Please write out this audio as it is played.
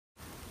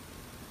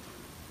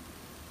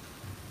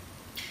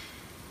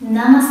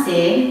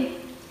Namaste.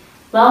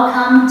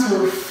 Welcome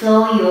to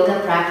Flow Yoga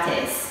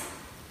practice.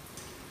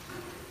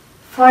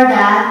 For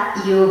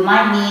that, you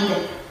might need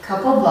a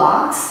couple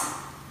blocks,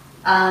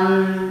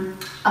 a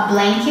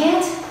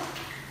blanket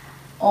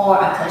or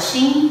a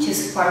cushion to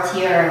support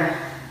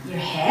your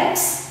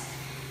hips.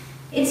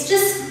 It's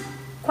just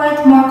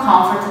quite more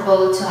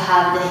comfortable to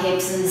have the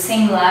hips in the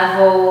same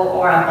level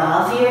or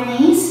above your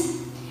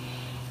knees.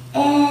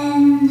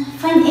 And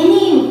find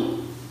any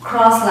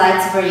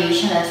cross-legs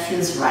variation that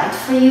feels right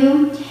for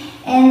you.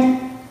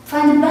 And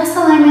find the best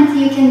alignment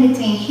you can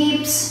between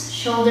hips,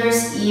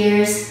 shoulders,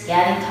 ears,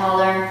 getting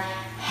taller,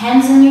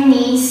 hands on your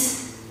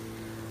knees,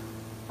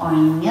 or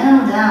yin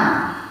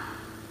down.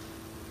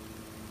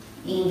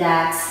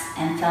 Index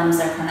and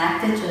thumbs are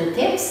connected to the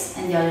tips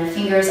and the other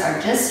fingers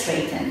are just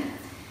straightened.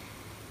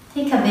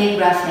 Take a big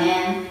breath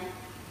in,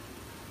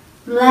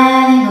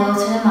 letting go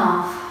to the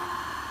mouth.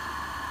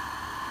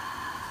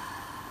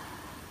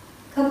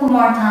 Couple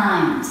more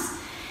times.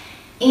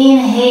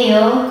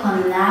 Inhale,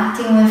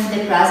 connecting with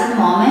the present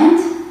moment.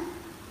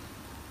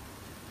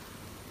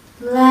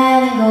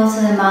 Letting go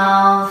to the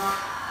mouth.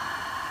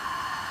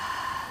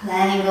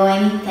 Letting go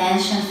any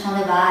tension from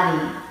the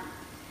body.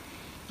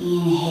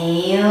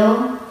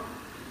 Inhale.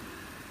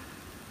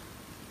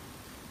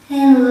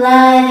 And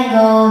letting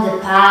go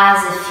the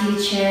past, the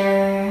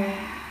future.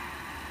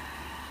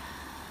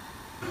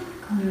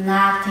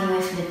 Connecting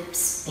with the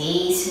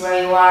space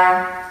where you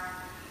are.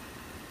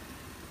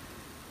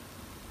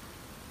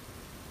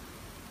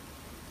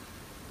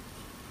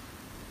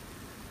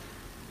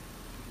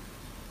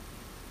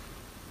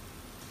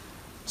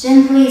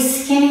 Gently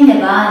scanning the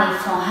body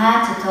from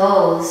head to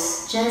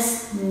toes,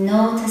 just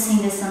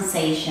noticing the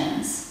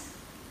sensations.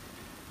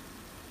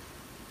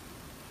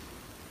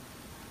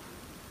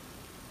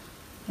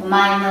 You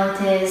might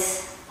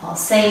notice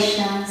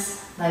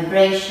pulsations,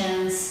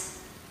 vibrations,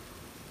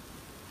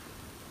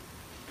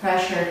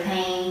 pressure,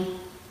 pain.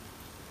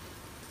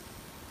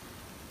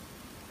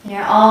 They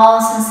are all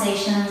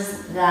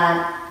sensations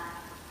that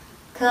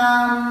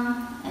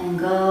come and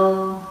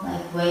go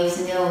like waves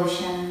in the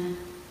ocean.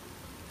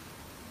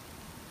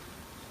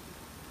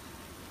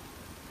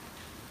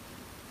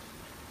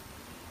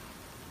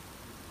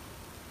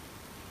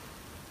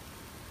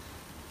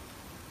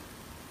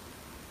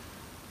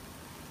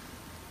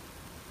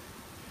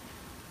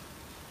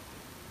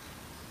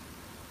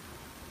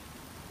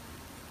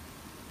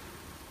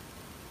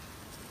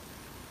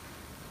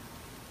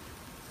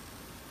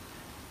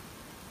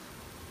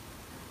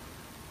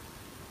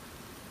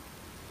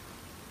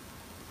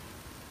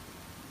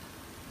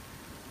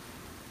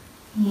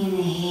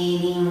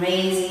 Inhaling,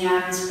 raising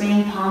arms,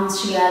 bringing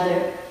palms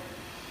together.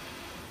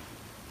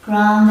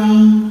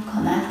 Grounding,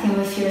 connecting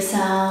with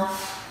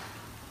yourself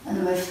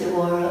and with the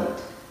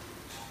world.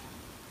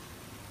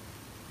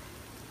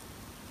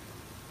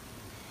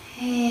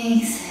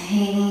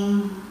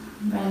 Exhaling,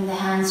 bring the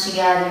hands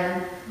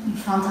together in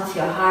front of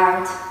your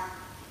heart.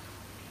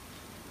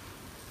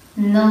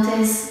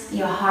 Notice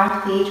your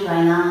heartbeat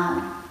right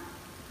now.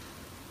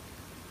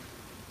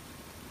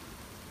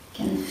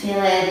 You can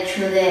feel it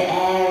through the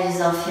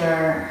edges of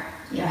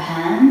your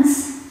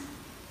hands.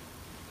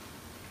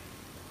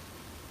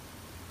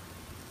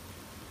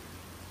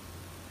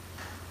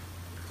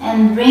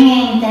 And bring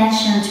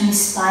intention to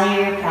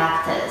inspire your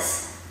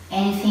practice.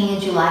 Anything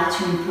that you like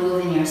to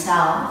improve in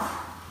yourself.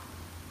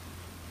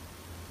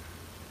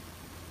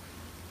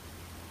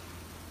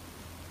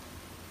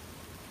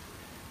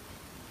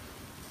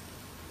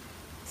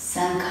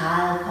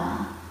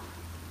 Sankalpa.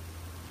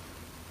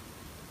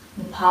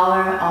 The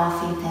power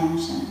of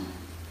intention.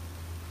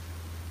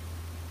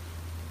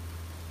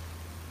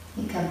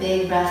 Take a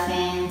big breath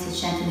in to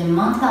chant the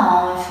mantra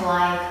Om if you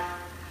like.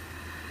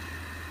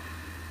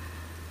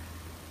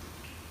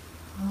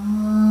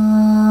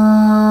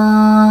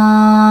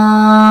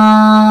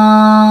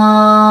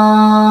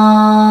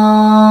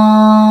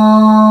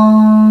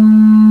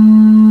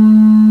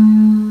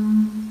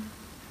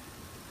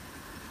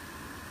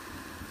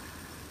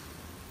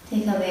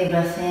 Take a big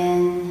breath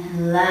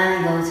in,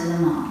 let it go to the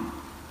mouth.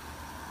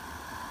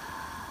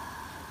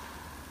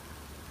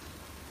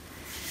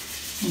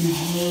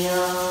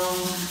 Inhale,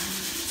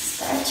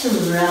 start to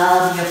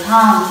rub your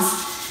palms,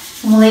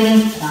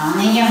 stimulating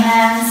prana in your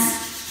hands.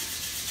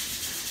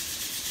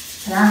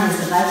 Prana is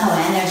the vital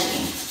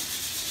energy.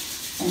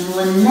 And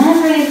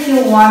whenever you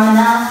feel warm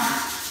enough,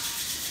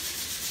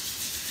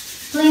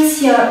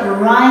 place your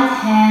right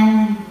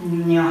hand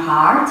on your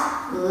heart,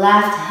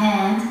 left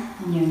hand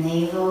on your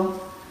navel.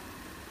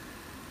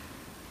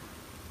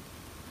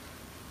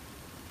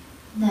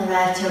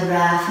 Direct your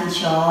breath into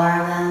your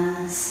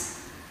organs.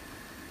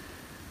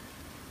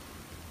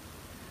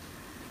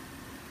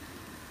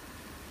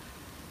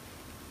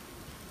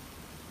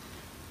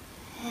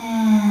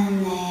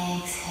 And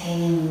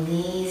exhaling,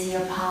 release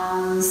your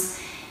palms.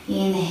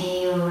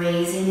 Inhale,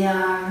 raising the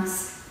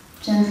arms.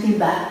 Gently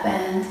back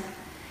bend.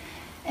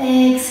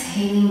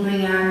 Exhaling,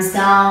 bring arms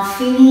down,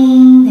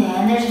 feeling the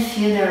energy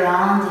field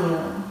around you.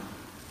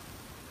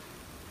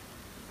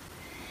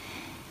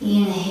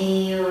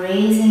 Inhale,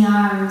 raising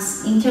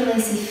arms,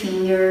 interlacing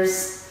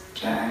fingers,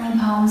 turning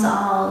palms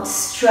out,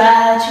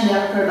 stretching the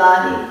upper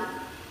body.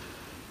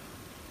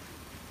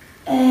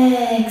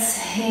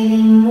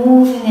 Exhaling,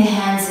 moving the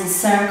hands in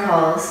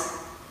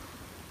circles.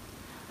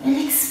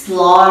 Really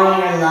exploring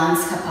your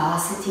lungs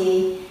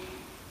capacity.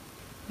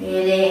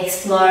 Really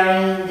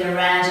exploring the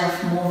range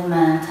of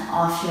movement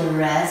of your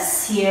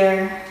wrists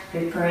here.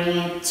 Preparing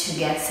it to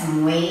get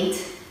some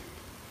weight.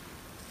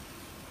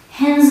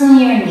 Hands on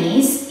your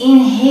knees,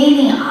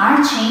 inhaling,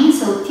 arching,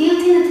 so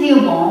tilting the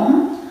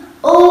tailbone,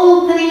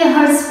 opening the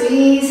heart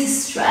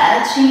space,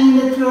 stretching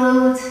the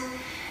throat,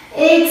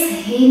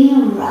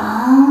 exhaling,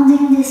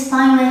 rounding the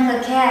spine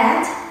like a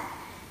cat,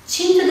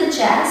 chin to the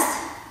chest,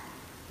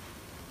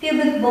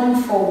 pubic bone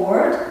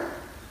forward,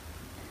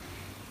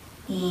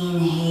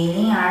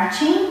 inhaling,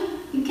 arching,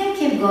 you can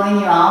keep going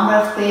your own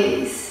breath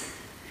pace.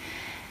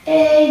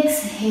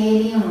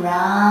 Exhaling,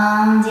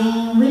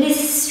 rounding, really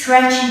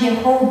stretching the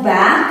whole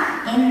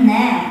back and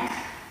neck.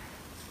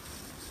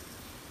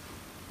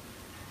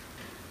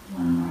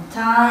 One more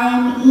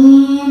time,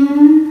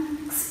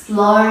 in,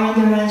 exploring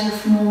the range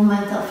of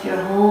movement of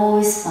your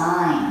whole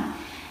spine.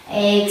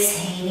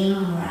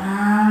 Exhaling,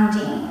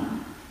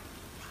 rounding.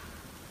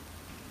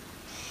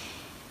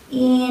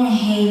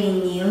 Inhaling,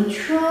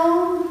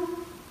 neutral.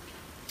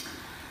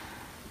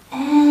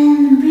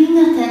 And bring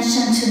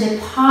attention to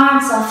the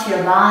parts of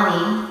your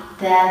body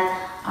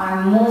that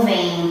are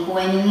moving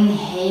when you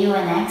inhale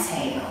and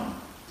exhale.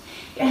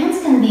 Your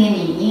hands can be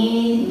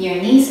in your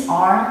knees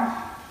or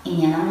in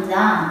Yana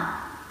Mudra.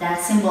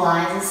 That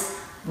symbolizes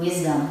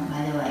wisdom,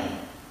 by the way.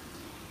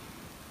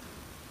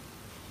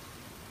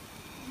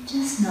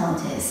 Just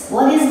notice,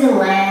 what is the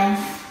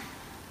length,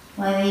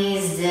 what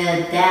is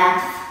the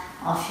depth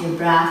of your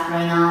breath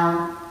right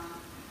now?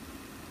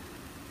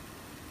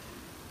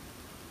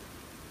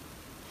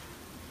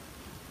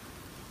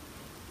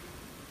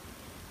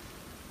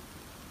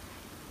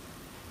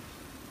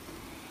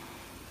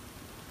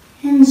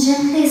 And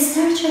gently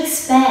start to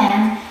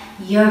expand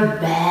your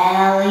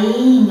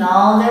belly in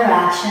all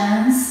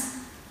directions,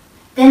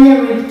 then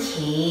the rib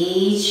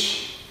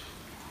cage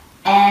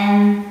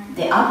and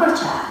the upper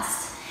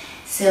chest.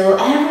 So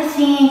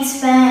everything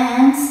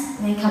expands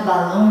like a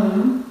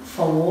balloon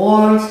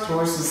forward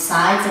towards the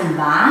sides and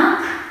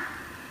back.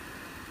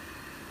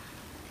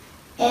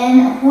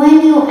 And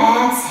when you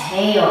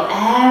exhale,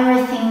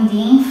 everything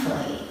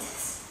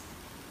deflates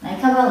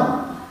like a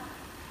balloon.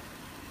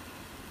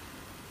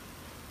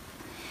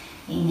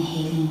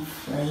 Inhaling,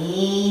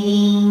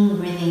 inflating,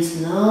 breathing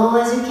slow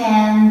as you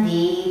can,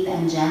 deep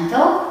and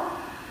gentle.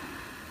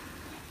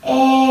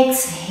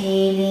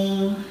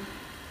 Exhaling.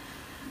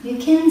 You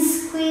can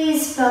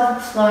squeeze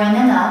pelvic floor in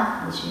and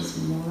up, which is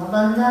Mula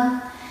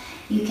Bandha.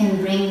 You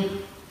can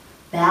bring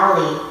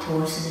belly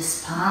towards the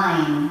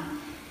spine,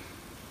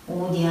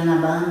 Uddiyana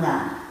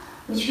Bandha,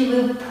 which you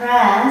will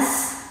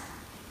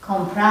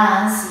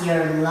compress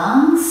your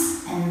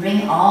lungs and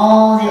bring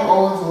all the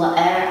old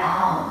air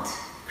out,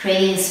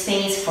 creating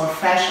space for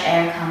fresh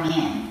air coming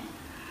in.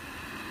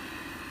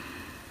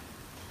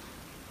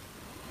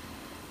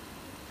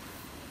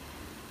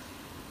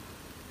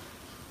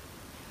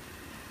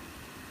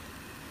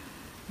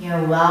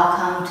 You're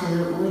welcome to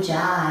the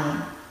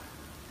Ujjayi,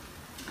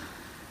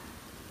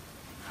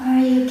 where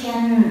you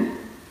can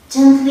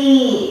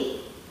gently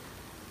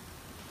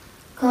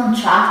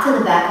contract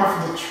the back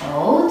of the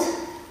throat,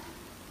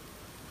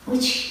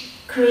 which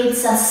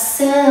creates a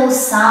subtle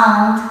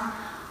sound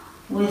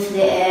with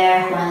the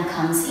air when it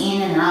comes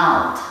in and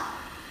out.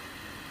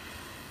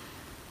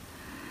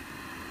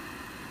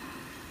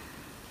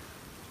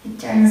 It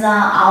turns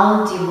out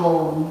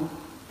audible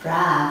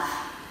breath.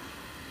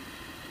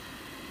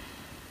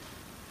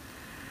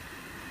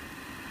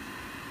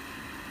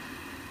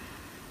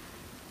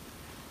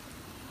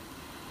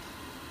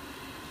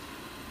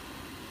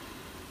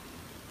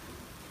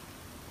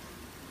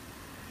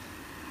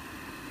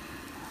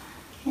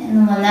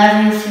 And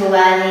whenever you feel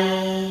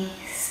ready,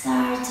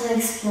 start to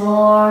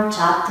explore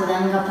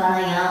Chaturanga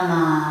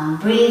Pranayama.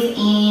 Breathe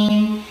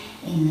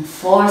in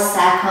 4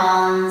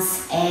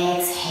 seconds,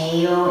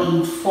 exhale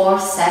in 4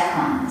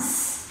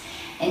 seconds.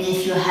 And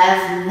if you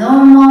have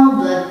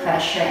normal blood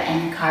pressure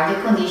and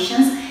cardiac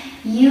conditions,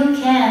 you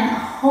can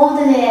hold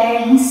the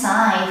air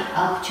inside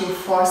up to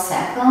 4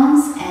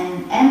 seconds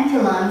and empty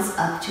lungs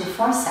up to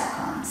 4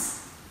 seconds.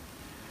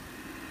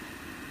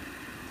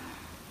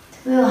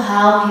 It will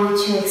help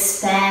you to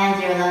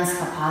expand your lungs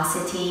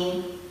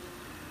capacity.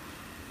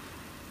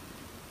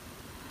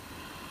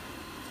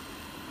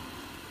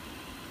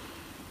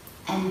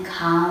 And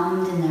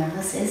calm the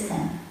nervous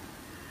system.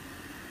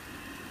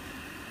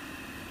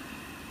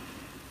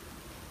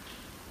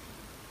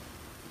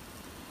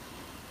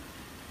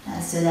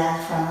 Let's do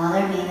that for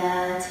another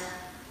minute.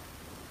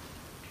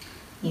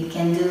 You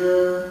can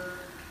do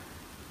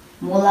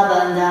Mula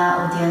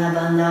Bandha, Uddiyana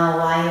Bandha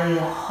while you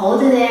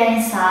hold the air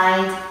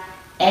inside,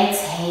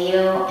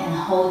 exhale and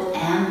hold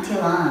empty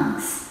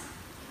lungs.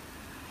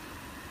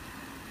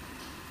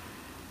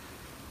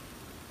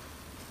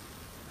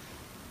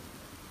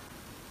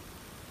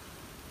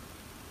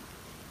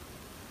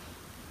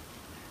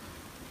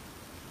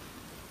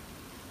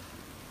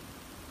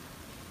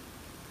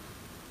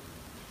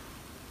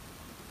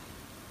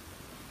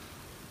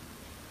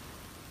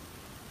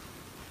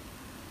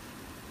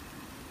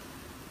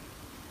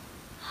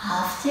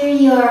 After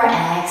your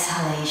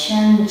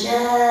exhalation,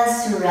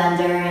 just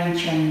surrender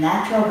into your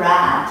natural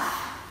breath.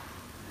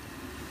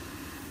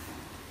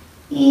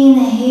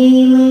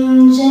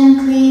 Inhaling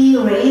gently,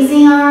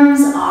 raising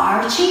arms,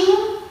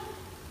 arching.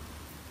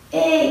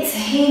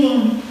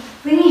 Exhaling,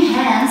 bringing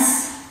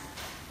hands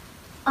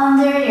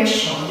under your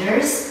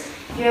shoulders.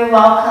 You're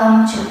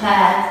welcome to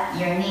pat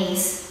your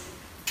knees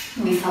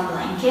with a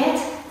blanket.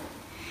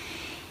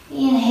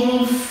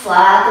 Inhaling,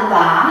 flat the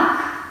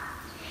back.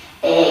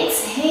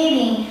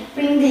 Exhaling,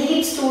 bring the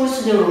hips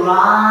towards the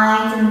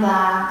right and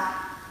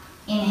back.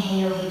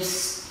 Inhale,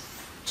 hips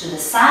to the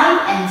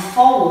side and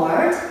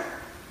forward.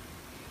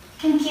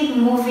 You can keep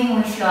moving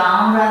with your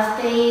own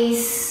breath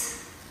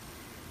pace.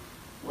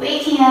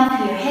 Waking up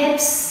your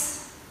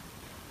hips.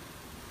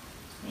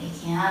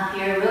 Waking up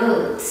your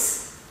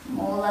roots.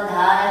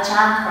 Muladhara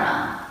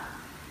chakra.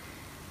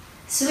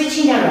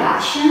 Switching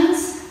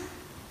directions.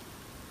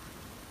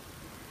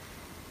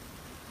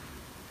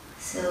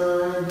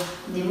 So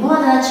the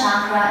Muladhara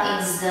chakra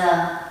is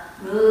the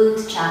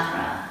root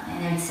chakra,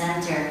 energy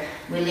center,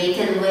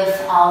 related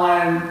with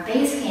our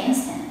basic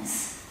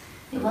instincts.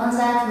 The ones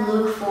that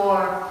look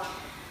for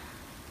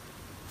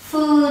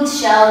food,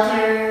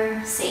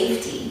 shelter,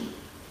 safety.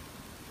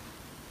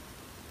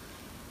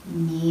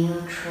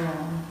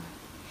 Neutral.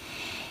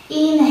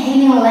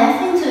 Inhaling,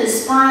 lengthen to the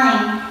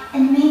spine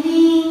and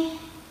maybe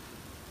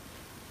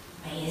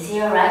raise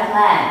your right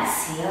leg.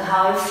 See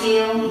how you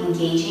feel,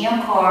 engaging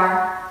your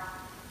core.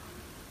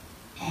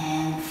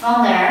 And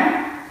from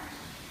there,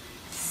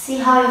 see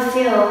how you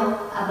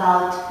feel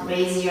about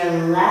raise your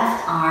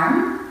left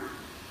arm,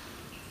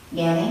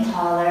 getting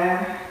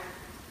taller.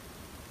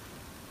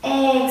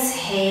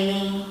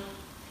 Exhaling,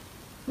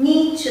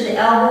 knee to the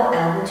elbow,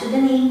 elbow to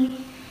the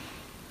knee.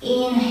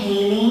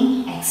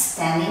 Inhaling,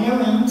 extending the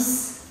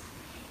limbs.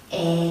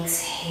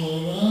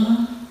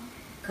 Exhaling,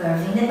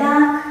 curving the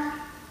back.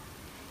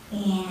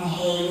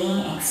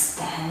 Inhaling,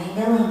 extending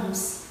the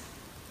limbs.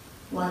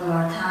 One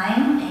more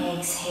time.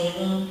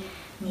 Exhaling,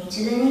 knee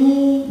to the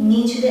knee,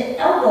 knee to the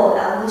elbow,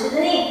 elbow to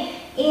the knee.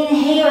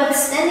 Inhale,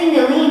 extending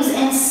the limbs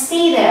and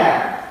stay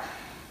there.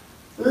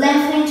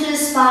 Lengthening to the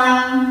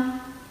spine,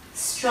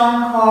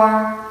 strong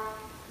core.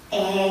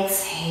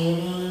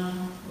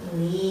 Exhaling,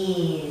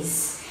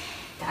 release.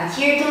 Tuck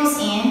your toes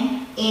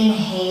in.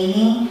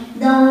 Inhaling,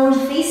 downward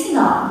facing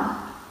dog.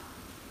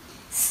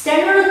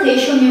 Sternal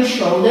rotation on your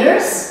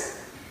shoulders.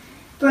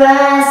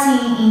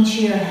 Pressing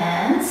into your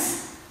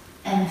hands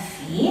and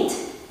feet.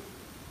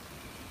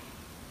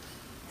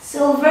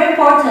 So very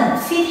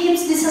important, feet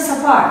hips distance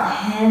apart,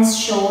 hands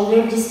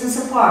shoulder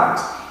distance apart.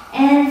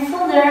 And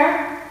from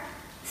there,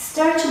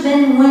 start to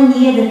bend one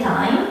knee at a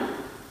time.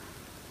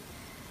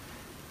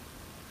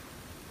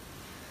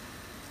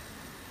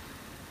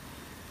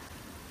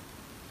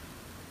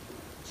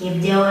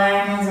 Keep the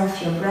awareness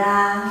of your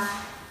breath.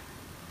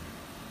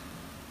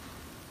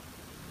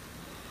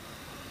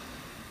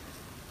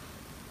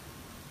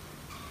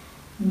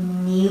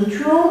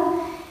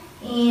 Neutral,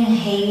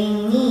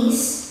 inhaling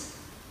knees,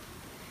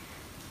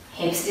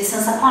 hips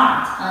distance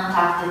apart,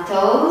 untap the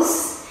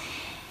toes.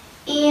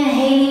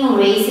 Inhaling,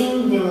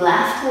 raising the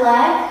left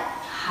leg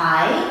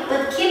high,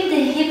 but keep the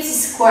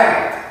hips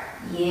squared.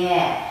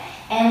 Yeah,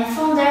 and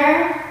from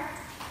there,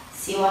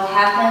 see what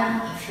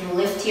happens if you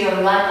lift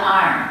your right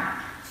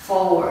arm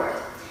forward.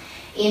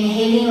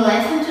 Inhaling,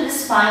 lengthen to the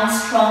spine,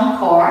 strong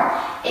core.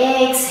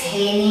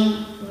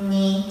 Exhaling,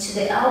 knee to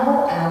the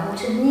elbow, elbow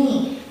to the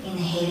knee.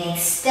 Inhaling,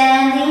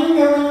 extending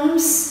the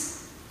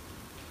limbs.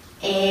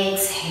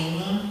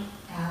 Exhaling,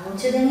 elbow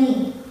to the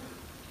knee.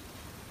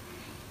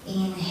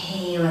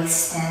 Inhale,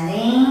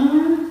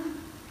 extending.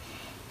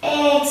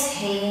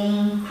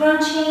 Exhaling,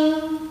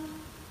 crunching.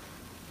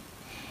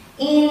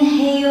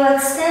 Inhale,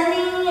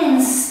 extending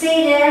and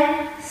stay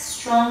there.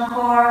 Strong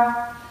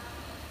core.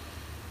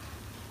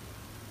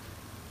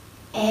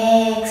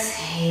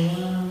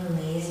 Exhaling,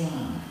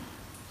 releasing.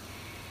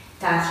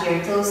 Tuck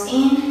your toes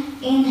in.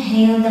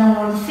 Inhale,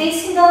 downward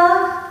facing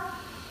dog.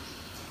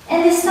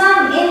 And this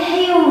time,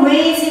 inhale,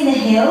 raising the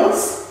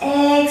heels.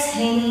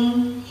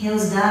 Exhaling,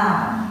 heels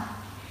down.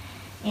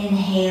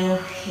 Inhale,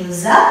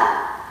 heels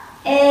up.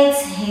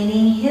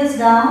 Exhaling, heels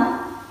down.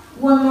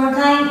 One more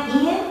time,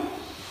 in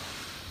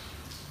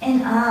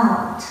and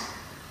out.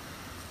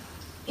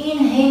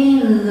 Inhaling,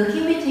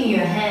 looking between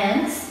your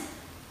hands.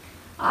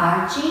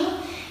 Arching.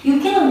 You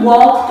can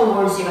walk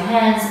towards your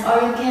hands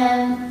or you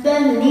can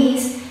bend the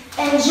knees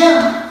and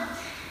jump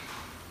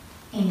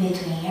in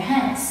between your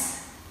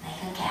hands,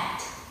 like a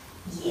cat.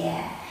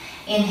 Yeah.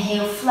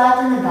 Inhale,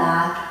 flatten the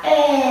back.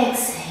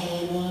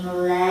 Exhaling,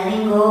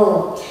 letting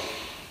go.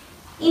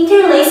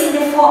 Interlacing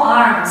the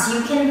forearms.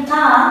 You can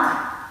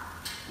tuck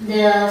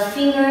the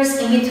fingers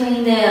in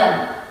between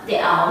the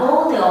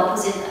elbow, the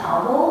opposite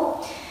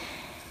elbow.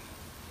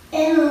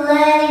 And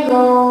letting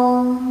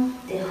go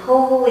the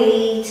whole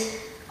weight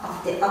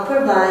of the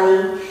upper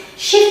body.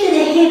 Shift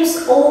the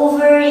hips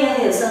over your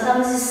hips.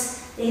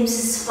 Sometimes the hips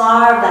is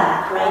far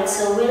back, right?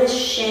 So really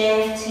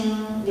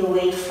shifting the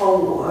weight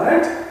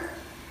forward.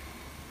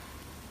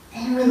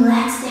 And And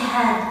relax the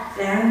head,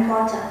 very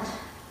important.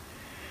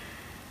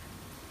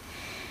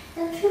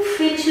 And feel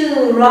free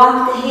to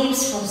rock the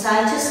hips from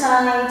side to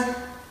side.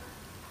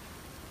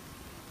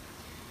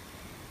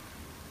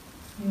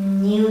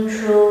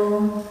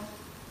 Neutral. You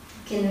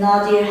can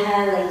nod your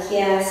head like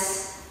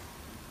yes,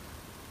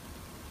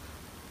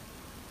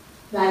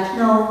 like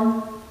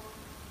no.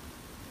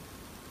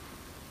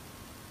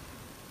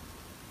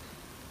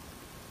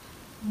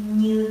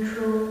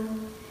 Neutral.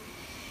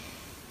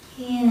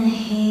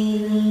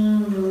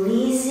 Inhaling,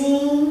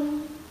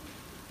 releasing.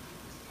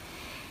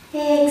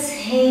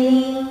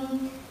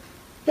 Exhaling.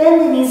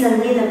 Bend the knees a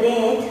little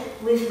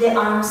bit with the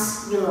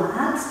arms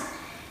relaxed.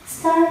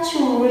 Start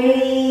to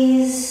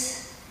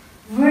raise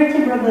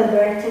vertebra by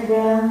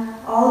vertebra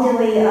all the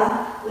way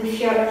up with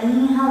your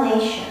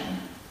inhalation.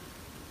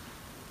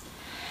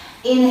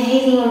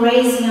 Inhaling,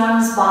 raising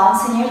arms,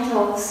 bouncing your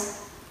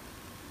toes.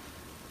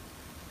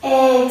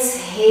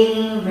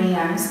 Exhaling, bring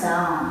arms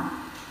down.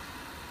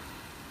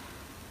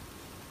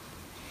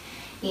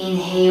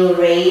 Inhale,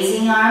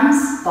 raising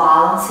arms,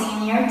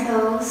 balancing your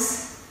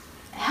toes.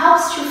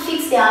 Helps to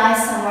fix the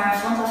eyes somewhere in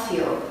front of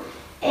you.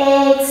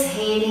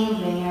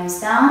 Exhaling, bring arms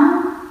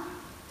down.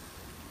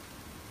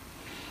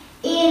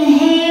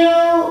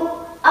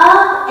 Inhale,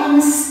 up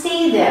and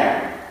stay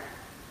there.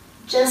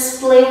 Just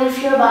play with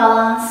your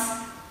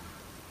balance.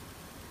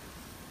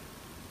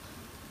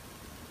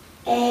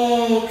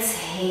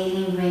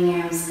 Exhaling,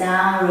 bring arms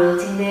down,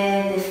 rooting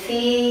the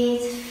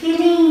feet,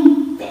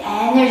 feeling the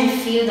energy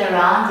field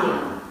around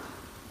you.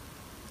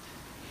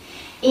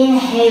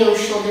 Inhale,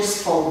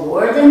 shoulders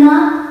forward and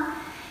up.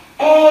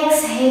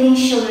 Exhaling,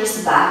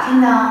 shoulders back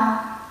and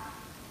down.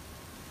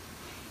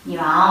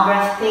 Your arm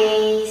breath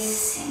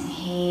pace.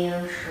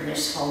 Inhale,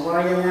 shoulders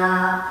forward and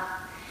up.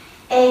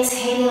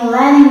 Exhaling,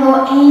 letting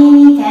go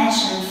any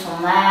tension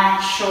from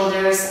neck,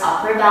 shoulders,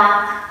 upper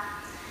back.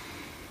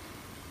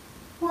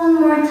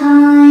 One more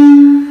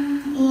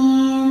time.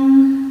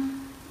 In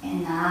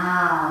and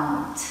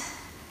out.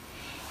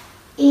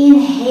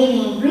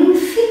 Inhaling, bring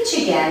feet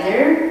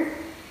together.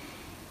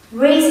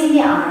 Raising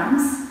the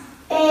arms,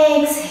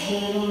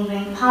 exhaling,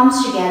 bring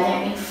palms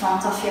together in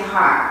front of your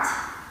heart.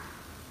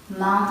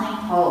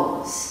 Mountain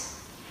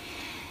pose.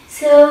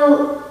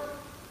 So,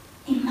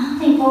 in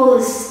mountain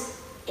pose,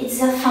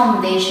 it's a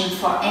foundation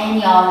for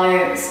any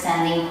other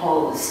standing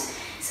pose.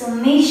 So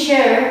make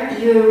sure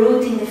you're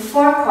rooting the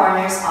four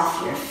corners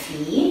of your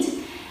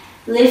feet,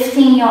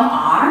 lifting your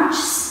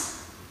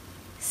arms,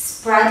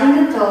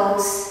 spreading the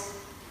toes,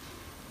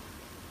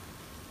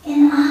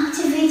 and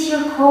activate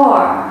your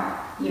core.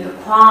 Your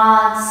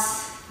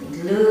quads, the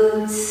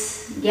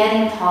glutes,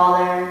 getting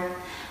taller.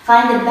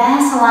 Find the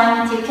best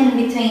alignment you can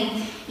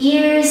between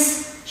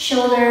ears,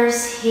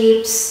 shoulders,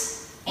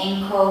 hips,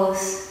 ankles.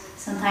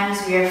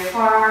 Sometimes we are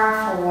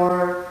far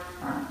forward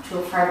or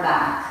too far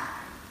back.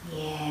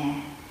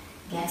 Yeah,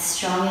 get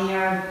strong in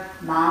your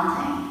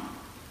mountain.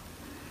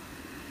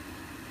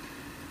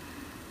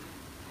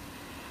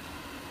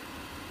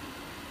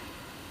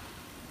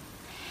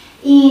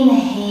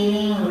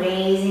 Inhaling,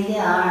 raising the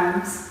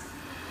arms.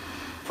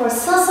 For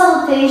sun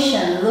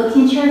salutation, look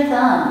into your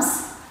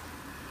thumbs.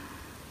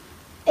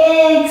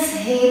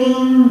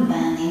 Exhaling,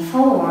 bending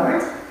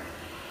forward.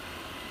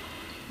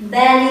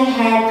 Belly,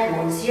 head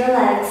towards your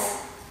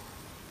legs.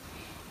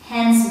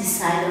 Hands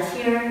beside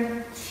of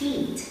your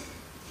feet.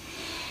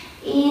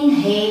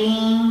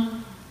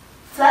 Inhaling,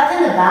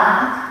 flatten the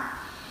back.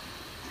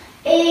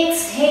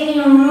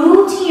 Exhaling,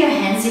 rooting your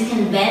hands. You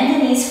can bend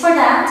the knees for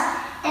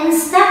that. And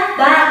step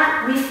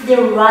back with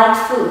the right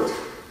foot.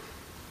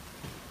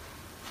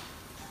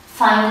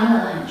 Finding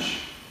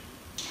lunge.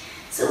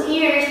 So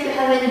here, if you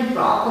have any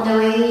prop on the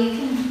way, you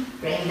can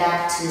bring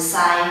that to the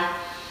side.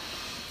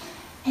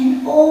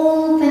 And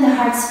open the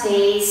heart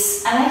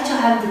space. I like to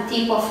have the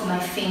tip of my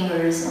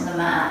fingers on the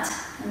mat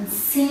and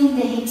sink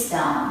the hips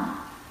down.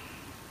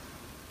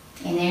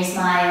 Inner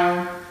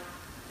smile,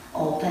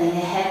 opening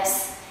the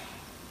hips.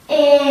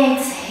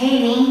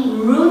 Exhaling,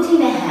 rooting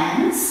the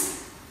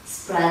hands.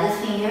 Spread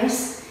the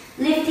fingers.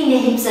 Lifting the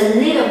hips a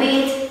little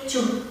bit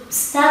to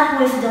step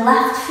with the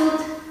left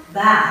foot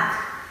back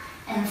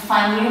and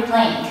find your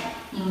plank,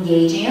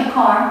 engaging your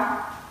core.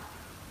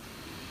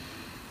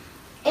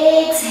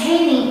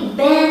 Exhaling,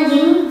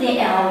 bending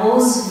the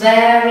elbows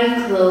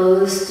very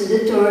close to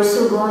the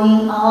torso,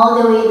 going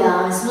all the way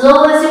down as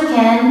low as you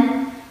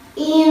can.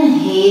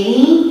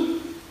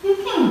 Inhaling, you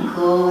can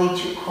go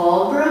into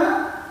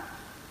cobra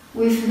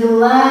with the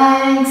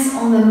legs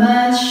on the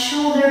mat,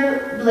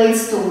 shoulder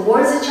blades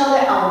towards each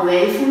other,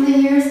 away from the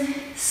ears,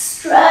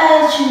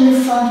 stretching the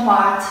front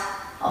part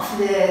of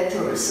the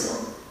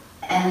torso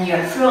and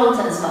your throat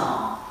as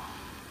well.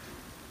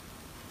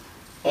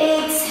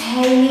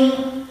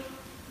 Exhaling,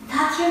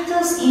 tuck your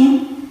toes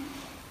in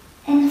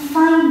and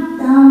find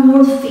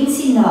downward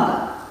facing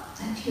dog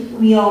that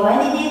we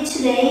already did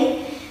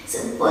today.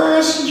 So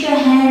push into your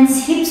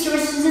hands, hips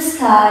towards the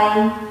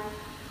sky,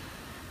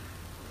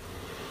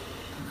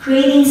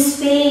 creating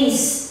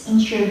space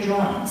into your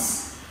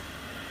joints.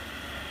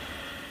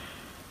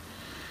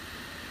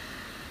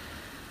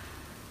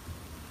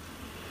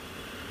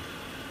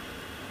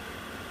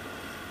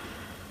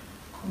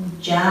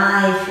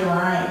 Jai if you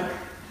like.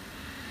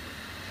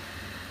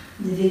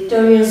 The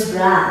victorious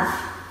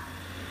breath.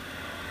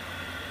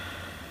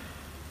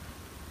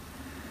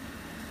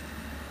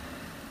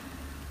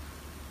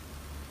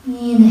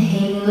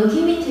 Inhaling,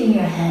 looking between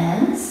your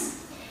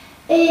hands.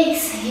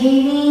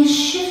 Exhaling,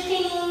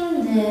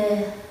 shifting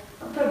the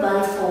upper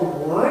body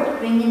forward,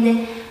 bringing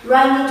the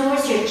right knee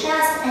towards your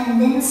chest,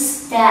 and then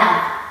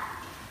step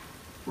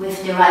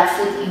with the right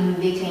foot in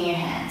between your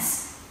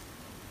hands.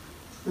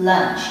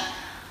 Lunge.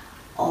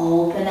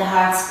 Open the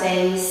heart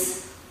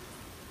space,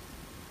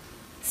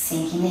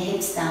 sinking the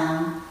hips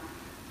down.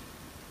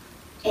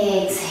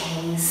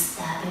 Exhaling,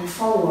 stepping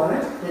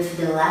forward with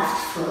the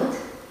left foot,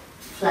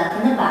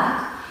 flatten the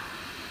back.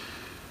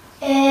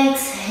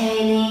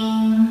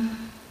 Exhaling,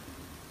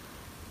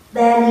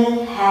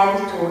 belly,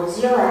 head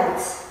towards your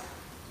legs.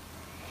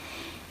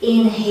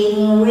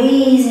 Inhaling,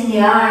 raising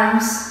the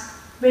arms,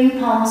 bring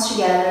palms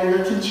together,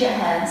 look into your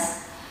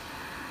hands.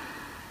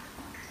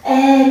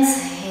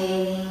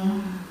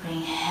 Exhaling,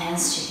 bring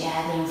hands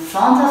together in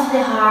front of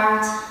the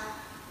heart.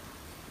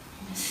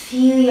 And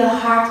feel your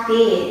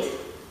heartbeat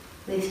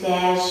with the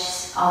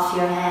edges of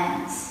your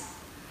hands.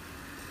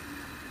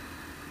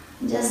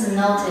 Just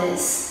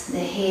notice the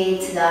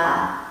heat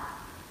that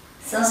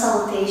sun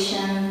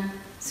salutation,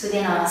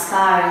 Surya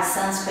Namaskar in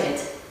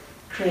Sanskrit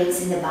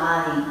creates in the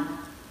body.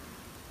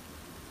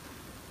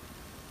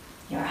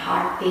 Your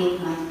heartbeat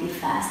might be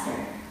faster.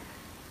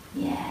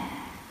 Yeah.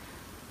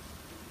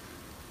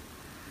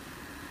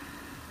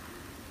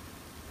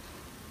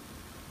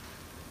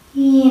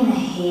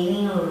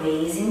 Inhaling,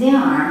 raising the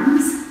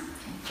arms,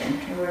 turn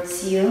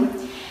towards you,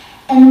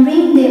 and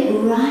bring the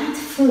right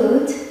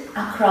foot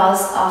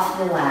across of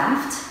the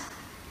left,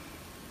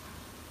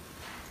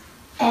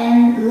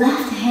 and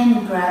left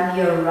hand grab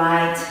your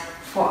right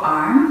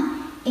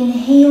forearm.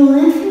 Inhale,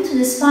 lengthen to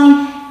the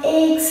spine.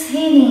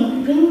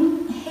 Exhaling,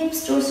 bring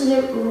hips towards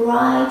the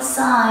right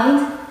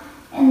side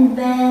and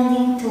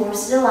bending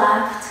towards the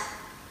left.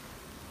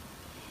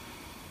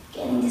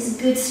 Getting this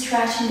good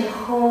stretch in the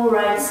whole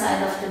right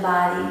side of the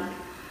body.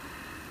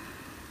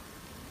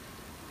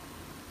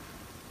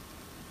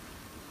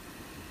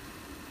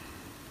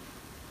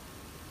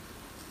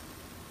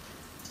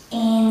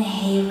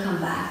 Inhale,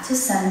 come back to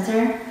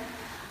center,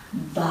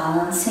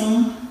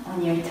 balancing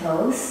on your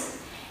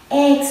toes.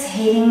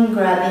 Exhaling,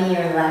 grabbing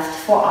your left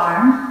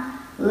forearm,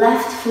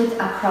 left foot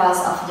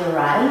across of the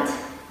right.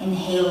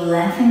 Inhale,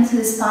 lengthen to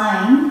the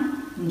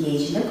spine,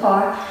 engage in the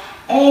core.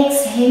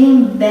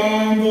 Exhaling,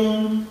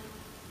 bending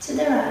to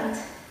the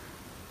right.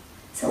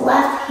 So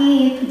left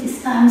hip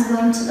this time is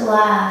going to the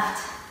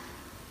left.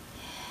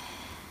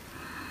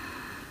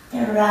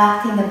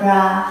 Directing the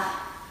breath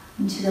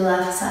into the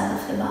left side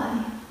of the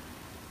body.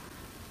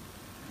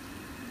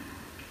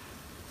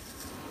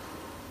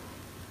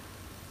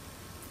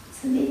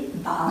 So a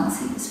bit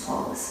balancing this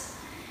pose.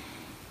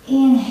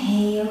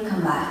 Inhale,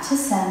 come back to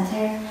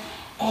center.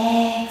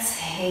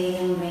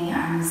 Exhaling, bring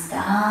arms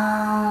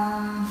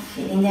down,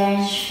 feeling the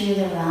energy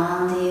field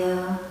around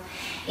you.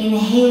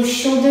 Inhale,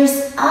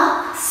 shoulders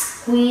up,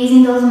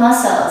 squeezing those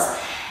muscles.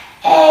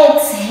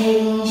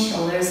 Exhaling,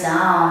 shoulders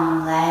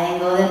down, letting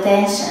go the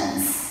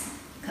tensions.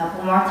 A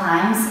couple more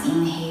times.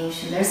 Inhale,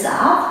 shoulders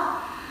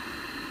up.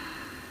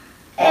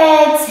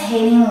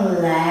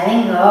 Exhaling,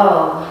 letting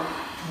go.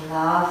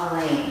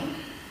 Lovely.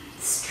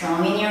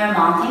 Strong in your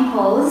mountain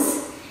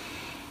pose.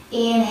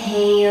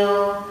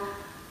 Inhale,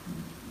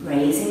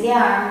 raising the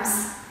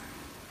arms,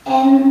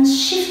 and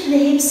shift the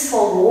hips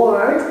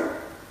forward,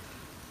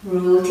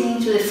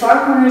 rooting to the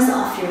four corners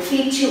of your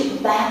feet to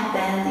back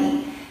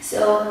bending.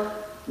 So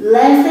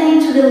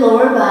lengthening to the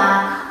lower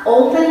back,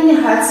 opening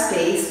the heart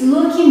space,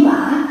 looking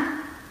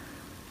back,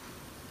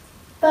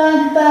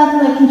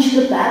 back like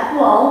into the back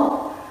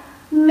wall.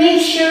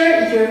 Make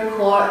sure your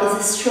core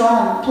is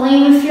strong,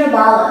 playing with your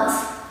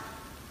balance.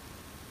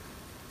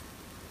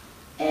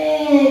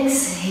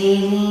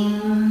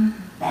 Exhaling,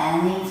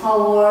 bending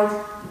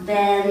forward,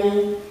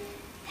 belly,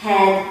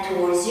 head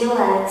towards your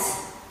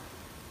legs.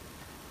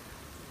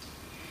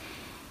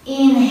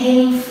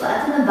 Inhaling,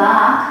 flatten the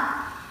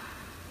back.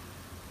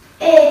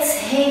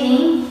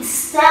 Exhaling,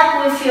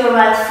 step with your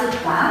right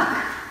foot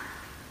back.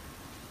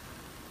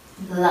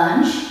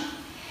 Lunge.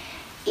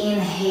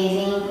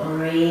 Inhaling,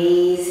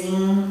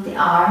 raising the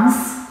arms,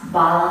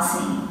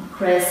 balancing,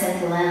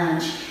 crescent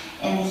lunge.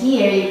 And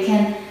here you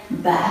can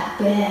back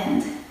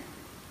bend.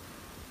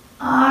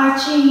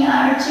 Arching,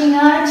 arching,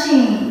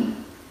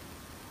 arching.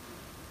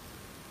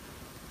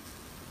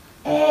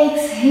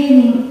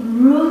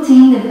 Exhaling,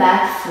 rooting the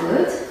back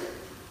foot.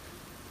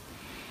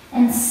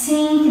 And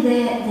sink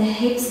the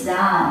hips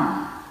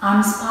down,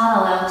 arms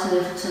parallel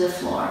to the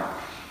floor.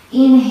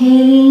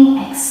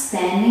 Inhaling,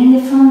 extending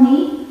the front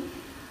knee.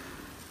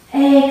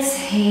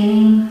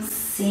 Exhaling,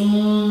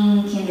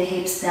 sinking the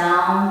hips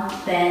down,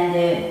 bend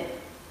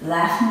the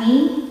left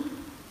knee.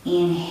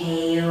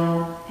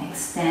 Inhale,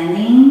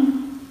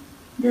 extending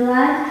the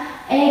leg.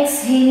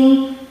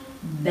 Exhaling,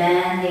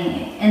 bending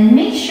it. And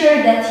make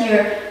sure that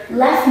your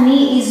left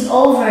knee is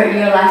over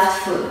your left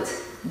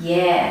foot.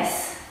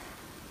 Yes.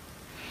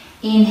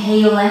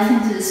 Inhale,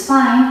 lengthen to the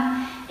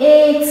spine.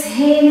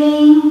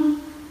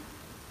 Exhaling,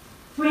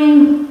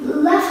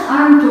 bring left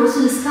arm towards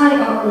the sky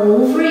or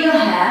over your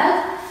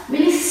head,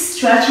 really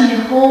stretching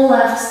the whole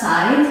left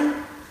side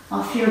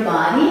of your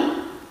body.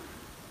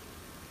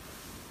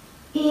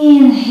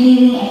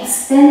 Inhaling,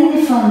 extending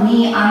the front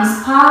knee,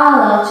 arms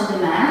parallel to the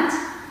mat.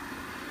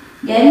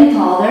 Getting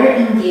taller,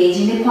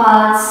 engaging the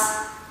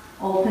quads,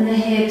 open the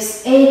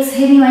hips.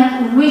 Exhaling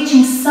like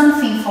reaching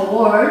something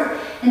forward.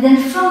 And then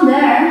from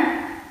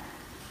there,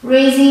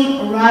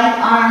 raising right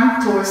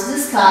arm towards the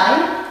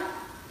sky.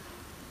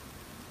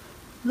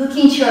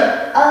 Looking at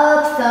your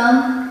up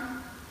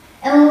thumb.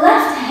 And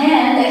left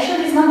hand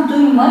actually is not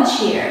doing much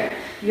here.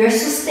 You're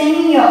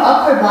sustaining your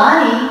upper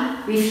body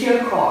with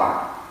your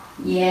core.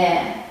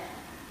 Yeah.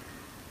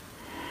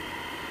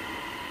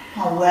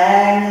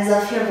 Awareness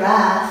of your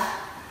breath.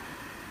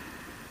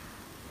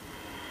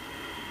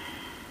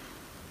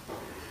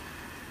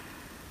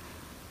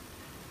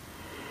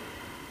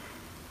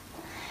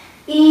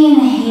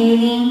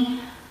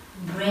 Inhaling,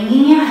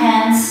 bringing your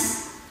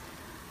hands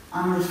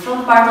on the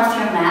front part of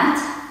your mat.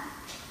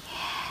 Yeah.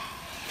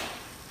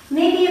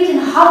 Maybe you can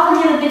hop a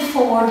little bit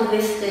forward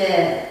with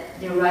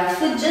the right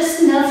foot,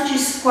 just enough to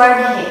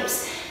square the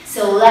hips.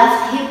 So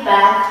left hip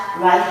back,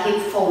 right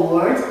hip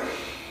forward.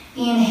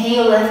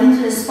 Inhale, left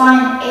into the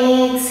spine.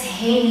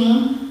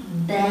 Exhaling,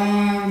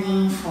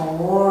 bending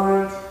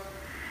forward.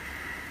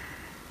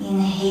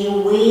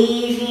 Inhale,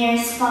 waving your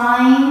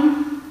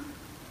spine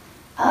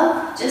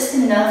up, just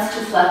enough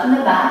to flatten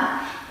the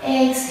back.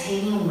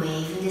 Exhaling,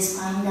 waving the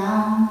spine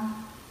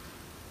down.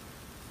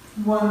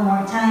 One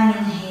more time,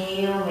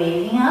 inhale,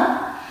 waving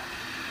up.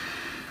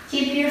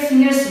 Keep your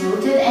fingers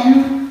rooted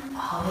and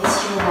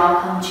always you're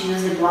welcome to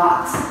use the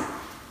blocks.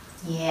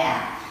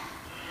 Yeah.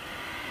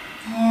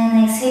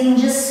 And exhaling,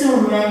 just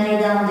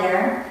surrender down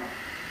there.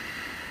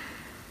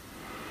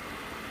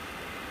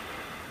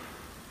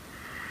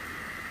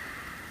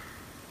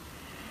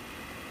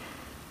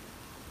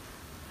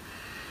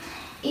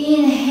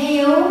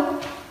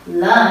 Inhale,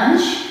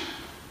 lunge.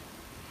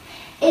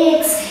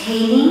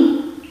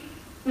 Exhaling,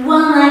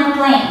 one leg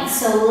plank.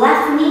 So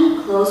left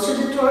knee close to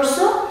the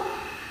torso.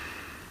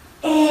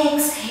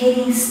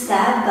 Exhaling,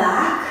 step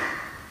back,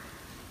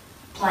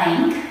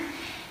 plank.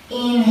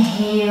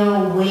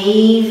 Inhale,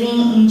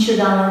 waving into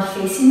downward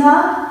facing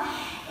dog.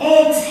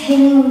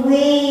 Exhaling,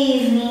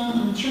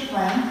 waving into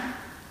plank.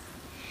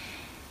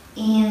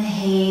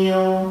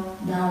 Inhale,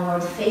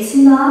 downward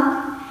facing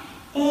dog.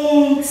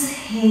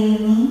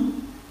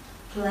 Exhaling,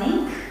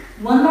 plank.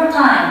 One more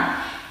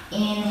time.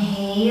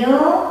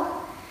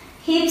 Inhale,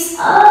 hips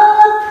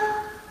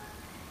up.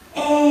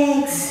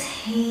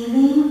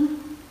 Exhaling,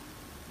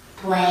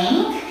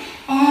 plank.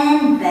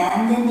 And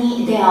bend the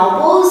knee, the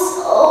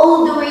elbows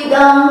all the way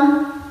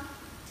down.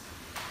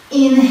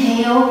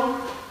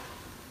 Inhale,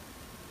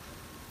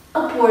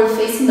 upward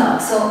facing dog.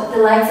 So the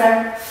legs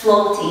are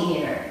floating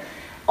here.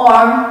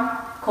 Or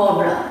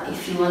cobra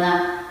if you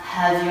wanna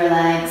have your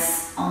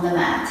legs on the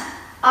mat.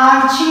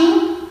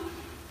 Arching,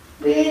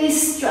 really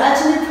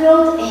stretching the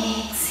throat.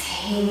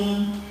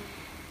 Exhaling,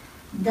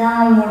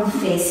 downward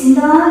facing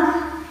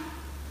dog.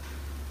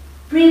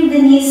 Bring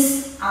the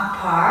knees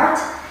apart,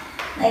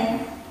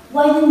 like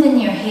widen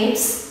your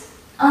hips,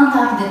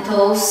 untuck the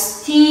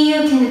toes,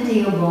 tilt in the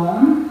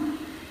tailbone,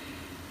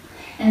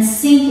 and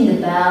sink in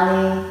the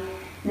belly,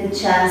 the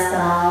chest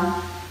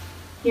down.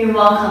 You're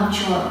welcome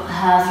to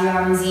have your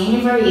arms in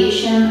any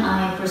variation.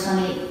 I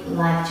personally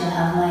like to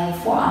have my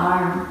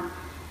forearm,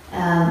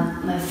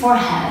 my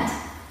forehead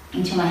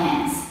into my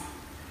hands.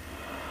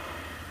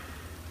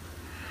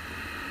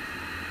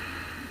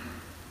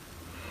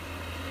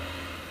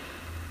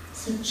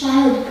 So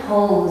child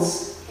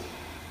pose.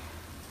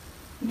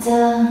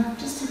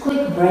 Just a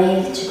quick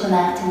break to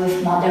connect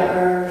with Mother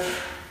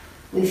Earth,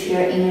 with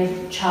your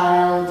inner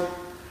child,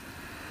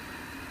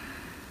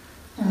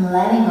 and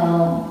letting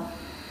go.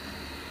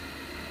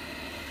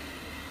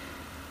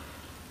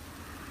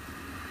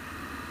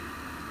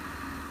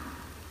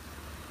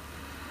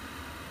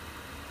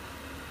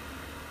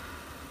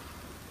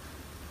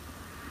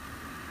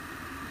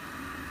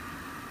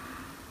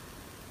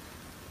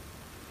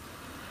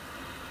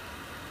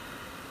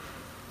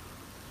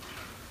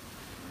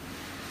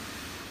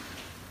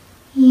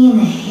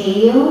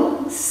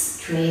 Inhale,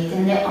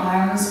 straighten the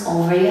arms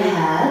over your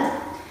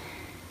head,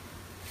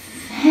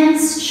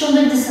 hands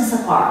shoulder distance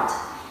apart,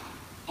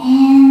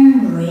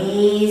 and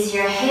raise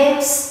your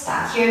hips,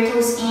 tuck your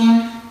toes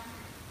in,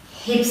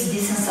 hips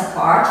distance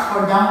apart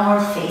for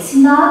downward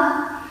facing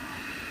dog.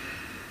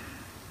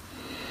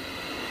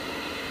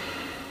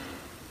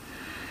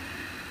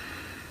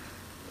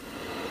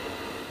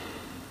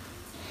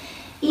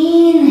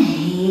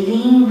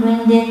 Inhaling,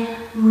 bring the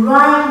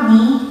right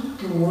knee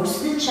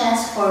towards the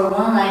chest for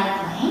one leg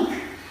plank.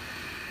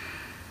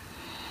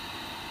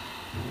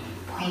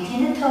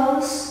 Pointing the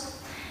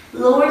toes,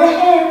 lower the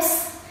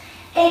hips.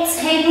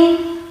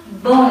 Exhaling,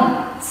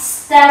 boom.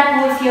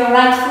 Step with your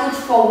right foot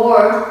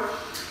forward,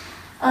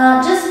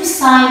 just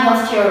beside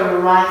of your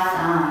right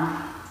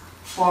thumb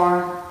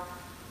for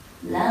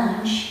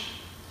lunge.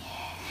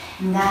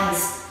 And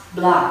guys,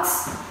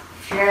 blocks.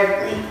 If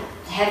you're like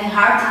having a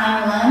hard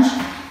time lunch,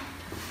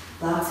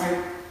 blocks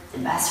are the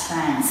best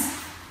friends.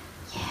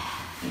 Yeah,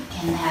 you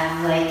can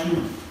have like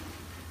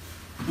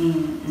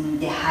in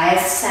the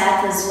highest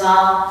set as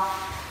well.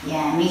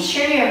 Yeah, make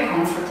sure you're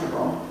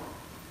comfortable.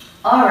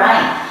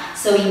 Alright,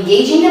 so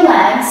engaging the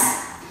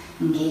legs,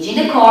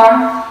 engaging the core,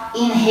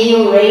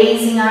 inhale,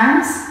 raising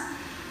arms,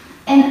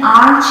 and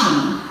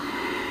arching.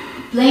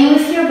 Playing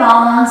with your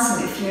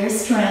balance, with your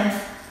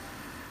strength.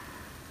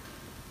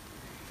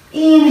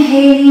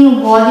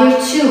 Inhaling, warrior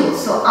two,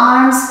 so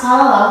arms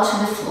parallel to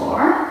the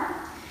floor.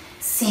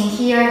 Sink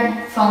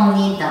here from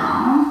knee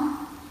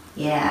down.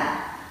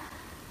 Yeah.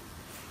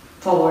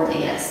 Forward,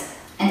 yes.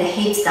 And the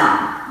hips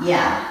down.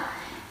 Yeah.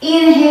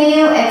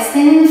 Inhale,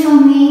 extending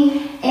from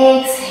knee.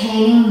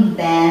 Exhaling,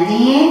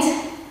 bending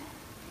it.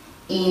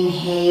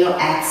 Inhale,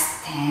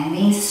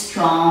 extending,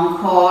 strong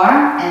core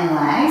and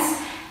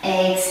legs.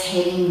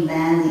 Exhaling,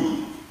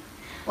 bending it.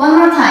 One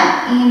more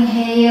time.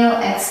 Inhale,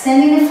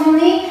 extending the from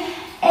knee.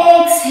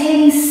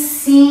 Exhaling,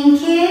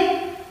 sink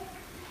it.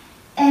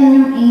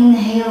 And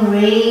inhale,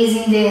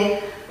 raising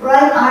the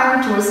right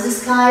arm towards the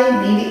sky,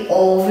 maybe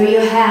over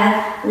your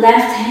head.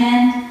 Left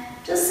hand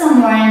just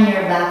somewhere in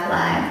your back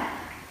leg.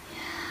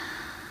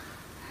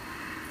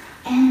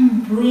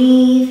 And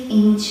breathe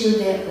into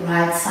the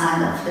right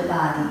side of the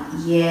body.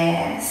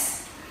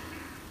 Yes.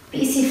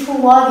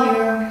 Peaceful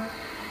warrior.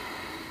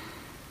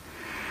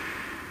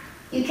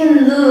 You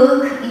can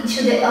look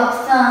into the up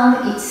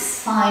thumb.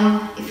 It's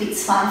fine if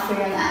it's fine for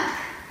your neck.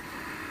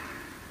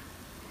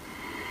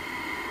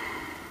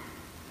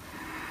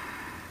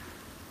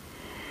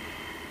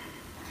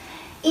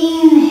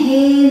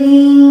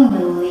 Inhaling,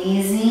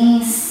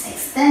 releasing,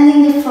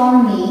 extending the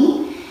front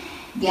kney.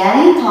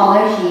 Getting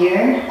taller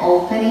here,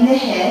 opening the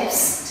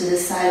hips to the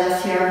side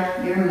of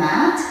your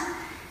mat.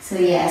 So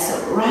yeah,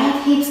 so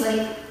right hips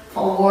like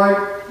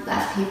forward,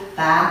 left hip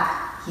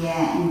back.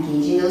 Yeah,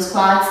 engaging those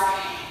quads.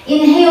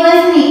 Inhale,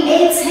 lift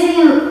knee.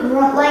 Exhaling,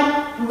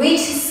 like reach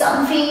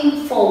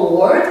something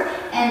forward.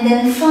 And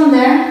then from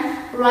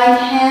there, right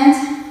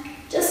hand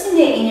just in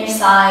the inner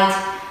side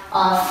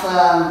of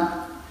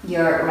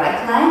your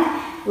right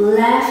leg.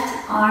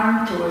 Left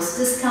arm towards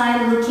the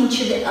sky, looking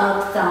to the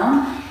up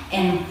thumb.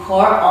 And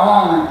core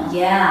on,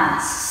 yeah,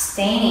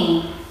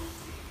 sustaining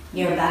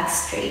your back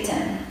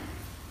straighten.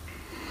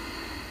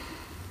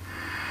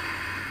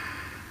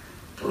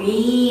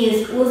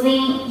 Breathe,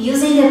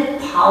 using the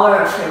power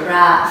of your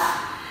breath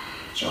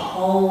to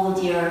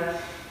hold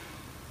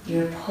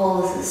your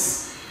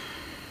poses.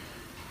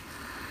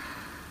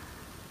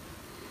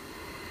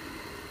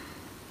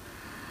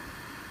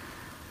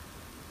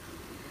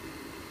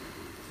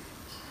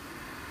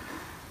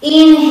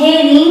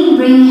 Inhaling,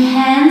 bring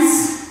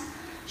hands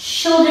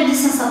shoulder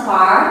distance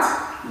apart,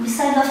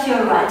 beside of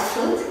your right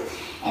foot.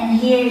 And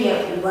here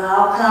you're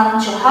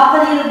welcome to hop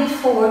a little bit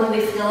forward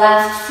with the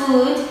left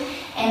foot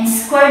and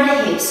square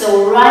the hips.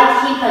 So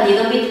right hip a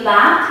little bit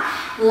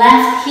back,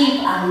 left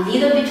hip a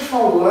little bit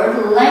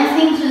forward,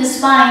 lengthening to the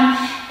spine.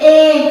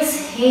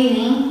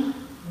 Exhaling,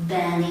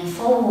 bending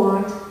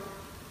forward.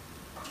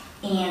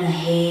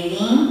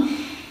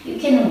 Inhaling, you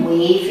can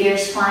wave your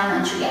spine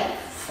until you get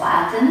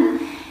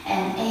flattened.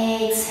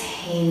 And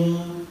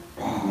exhaling,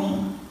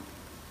 bending.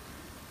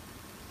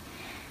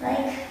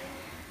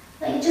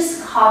 Like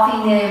just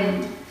hopping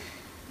the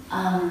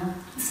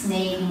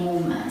snake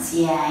movements.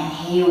 Yeah,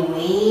 inhale,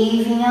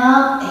 waving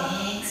up,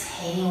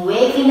 exhaling,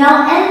 waving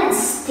down, and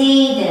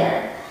stay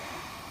there.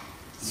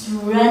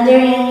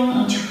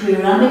 Surrendering into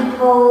pyramid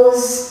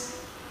pose.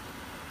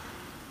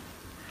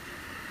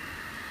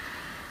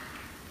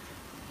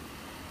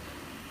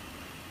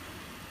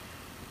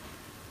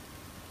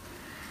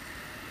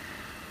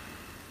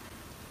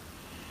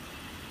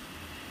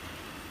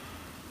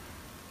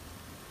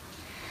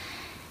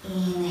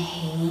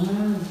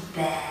 Inhaling,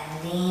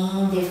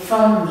 bending the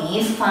front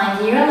knee,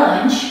 find your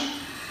lunge.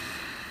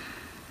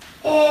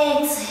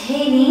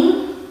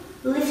 Exhaling,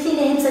 lifting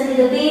the hips a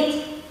little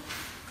bit.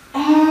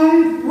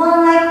 And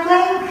one leg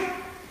plank.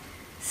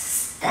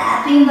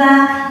 Stepping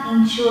back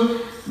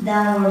into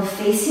downward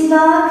facing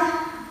dog.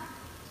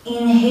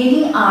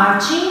 Inhaling,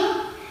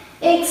 arching.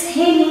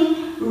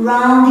 Exhaling,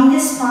 rounding the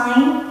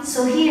spine.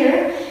 So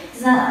here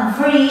is a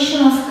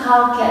variation of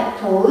cow cat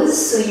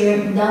pose. So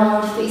you're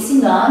downward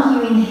facing dog.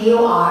 You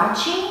inhale,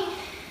 arching.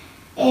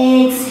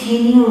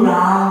 Exhaling,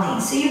 rounding.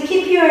 So you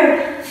keep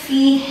your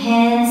feet,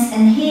 hands,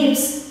 and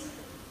hips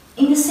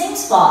in the same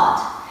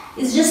spot.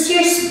 It's just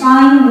your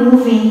spine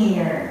moving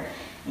here.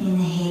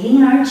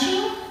 Inhaling,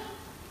 arching.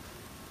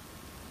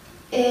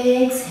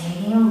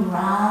 Exhaling,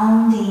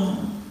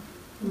 rounding.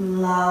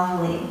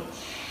 Lovely.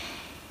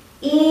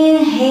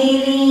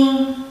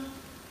 Inhaling,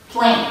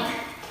 plank.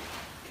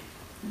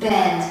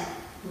 Bend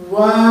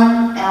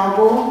one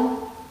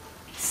elbow,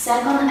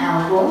 second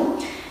elbow.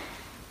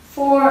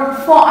 For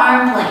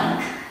forearm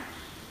plank.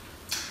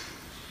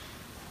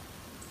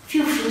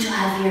 Feel free to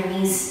have your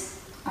knees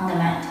on the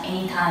mat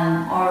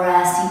anytime or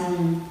rest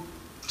in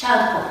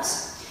child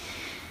pose.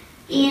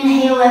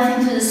 Inhale, left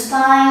into the spine.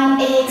 spine.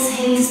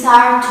 Exhaling,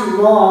 start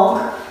to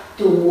walk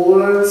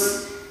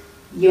towards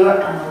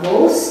your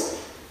elbows.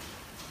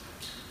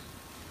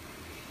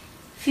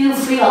 Feel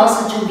free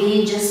also to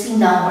be just in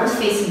downward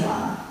facing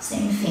dog.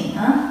 Same thing,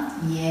 huh?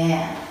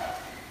 Yeah.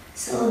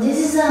 So this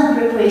is a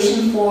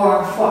preparation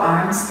for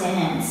forearm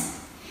stance.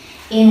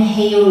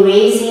 Inhale,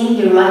 raising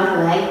the right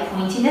leg,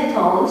 pointing the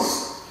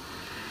toes.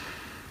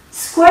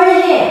 Square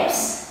the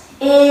hips.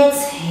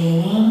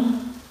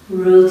 Exhaling,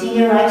 rooting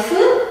the right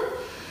foot.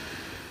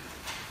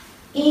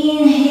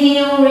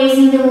 Inhale,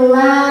 raising the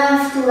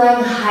left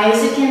leg high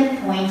as you can,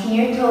 pointing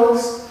your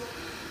toes.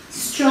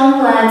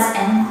 Strong legs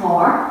and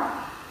core.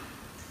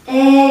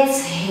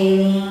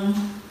 Exhaling,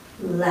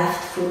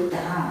 left foot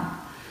down.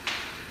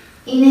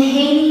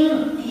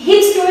 Inhaling,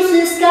 hips towards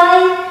the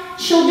sky,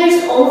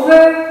 shoulders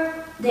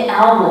over the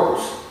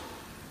elbows.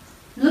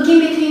 Looking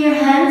between your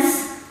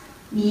hands.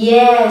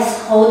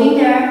 Yes, holding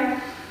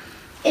there.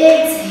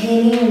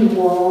 Exhaling,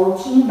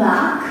 walking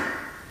back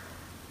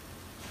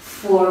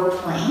for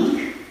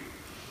plank.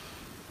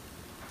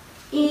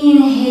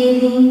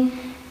 Inhaling,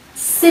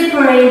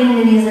 separating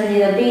the knees a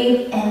little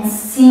bit and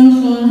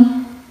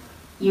sinking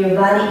your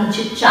body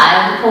into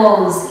child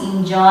pose.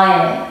 Enjoy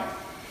it.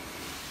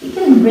 You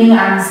can bring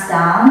arms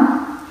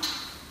down,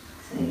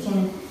 so you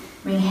can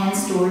bring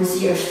hands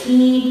towards your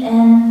feet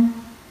and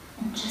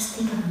just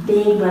take a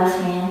big breath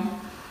in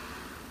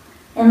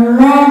and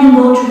letting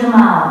go through the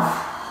mouth.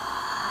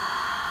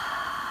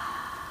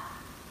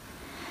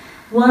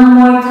 One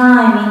more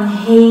time,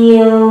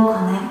 inhale,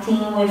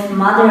 connecting with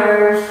Mother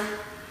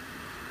Earth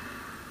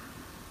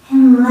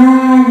and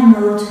letting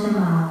go to the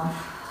mouth.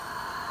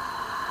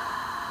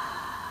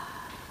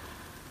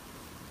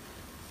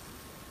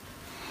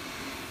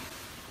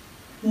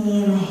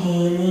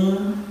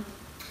 Inhaling,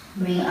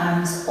 bring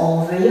arms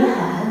over your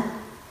head,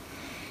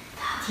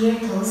 tuck your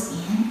toes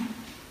in,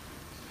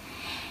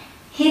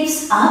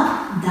 hips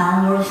up,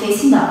 downward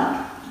facing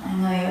dog. I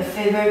know your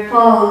favorite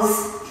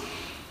pose.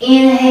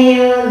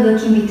 Inhale,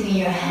 looking between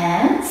your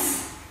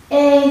hands.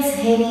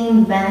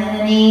 Exhaling, bending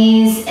the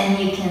knees, and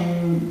you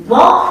can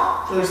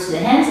walk towards the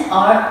hands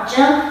or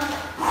jump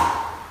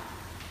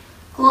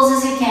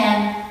close as you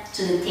can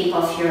to the tip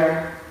of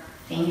your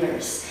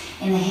fingers.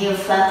 Inhale,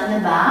 flatten the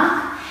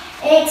back.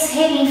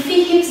 Exhaling,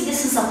 feet hips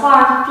distance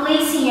apart,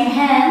 placing your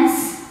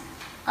hands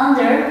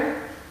under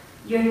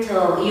your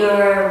toe,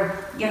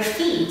 your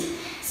feet.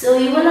 So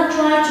you want to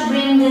try to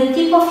bring the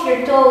tip of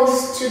your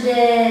toes to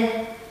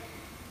the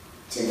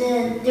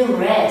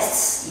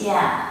wrists,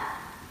 yeah.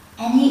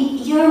 And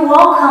you're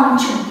welcome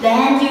to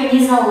bend your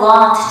knees a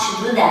lot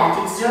to do that.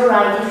 It's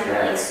alright if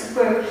you're like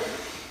super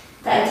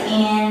tight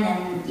in,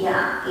 and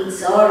yeah,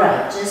 it's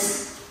alright.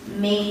 Just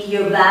make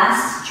your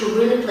best to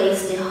really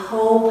place the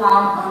whole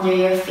palm under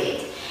your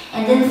feet.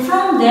 And then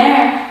from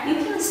there, you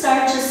can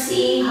start to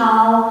see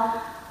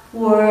how it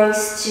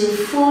works to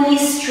fully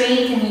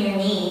straighten your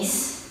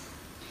knees.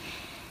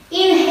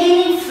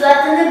 Inhaling,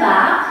 flatten the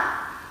back.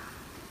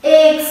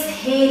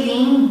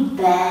 Exhaling,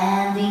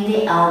 bending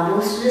the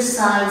elbows to the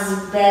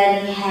sides,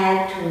 belly,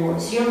 head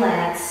towards your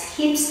legs,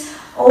 hips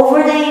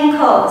over the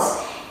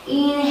ankles.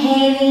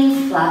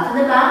 Inhaling,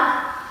 flatten the back.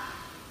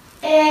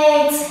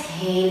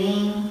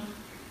 Exhaling,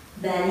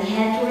 belly,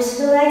 head towards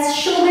the legs,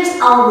 shoulders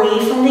away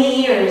from the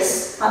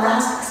ears.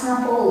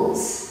 Padahastasana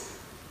pose.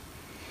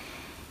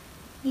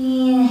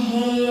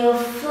 Inhale,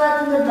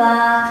 flatten the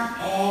back.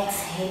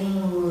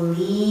 Exhaling,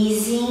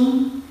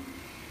 releasing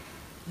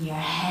your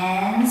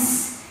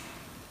hands,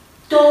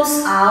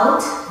 toes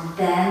out,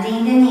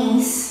 bending the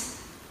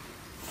knees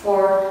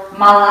for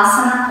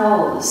Malasana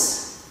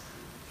pose.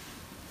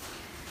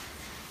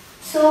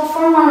 So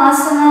for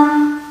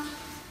Malasana,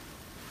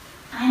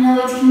 I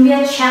know it can be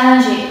a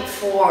challenging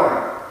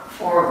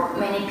for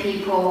many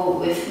people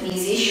with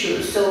these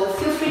issues. So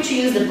feel free to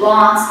use the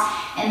blocks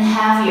and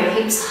have your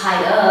hips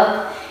high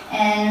up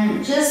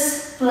and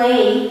just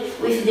play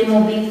with the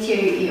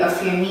mobility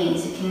of your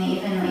knees. You can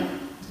even like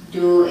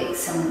do like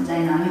some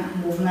dynamic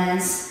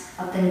movements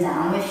up and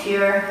down with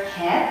your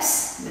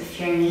hips, with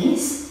your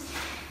knees.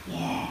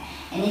 Yeah.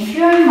 And if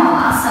you're in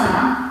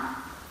Malasana,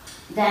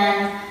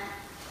 then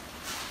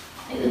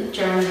I would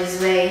turn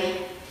this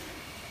way.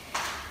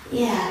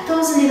 Yeah,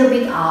 toes a little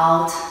bit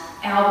out,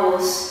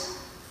 elbows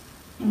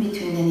in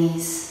between the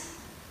knees,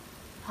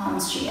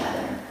 palms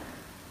together.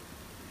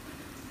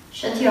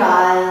 Shut your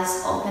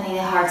eyes, opening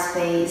the heart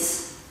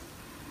space.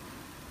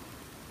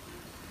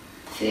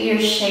 Feel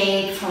your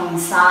shape from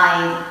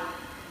inside.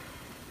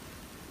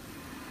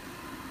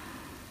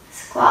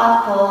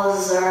 Squat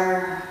poses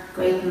are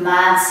great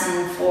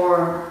medicine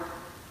for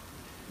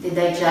the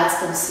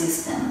digestive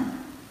system.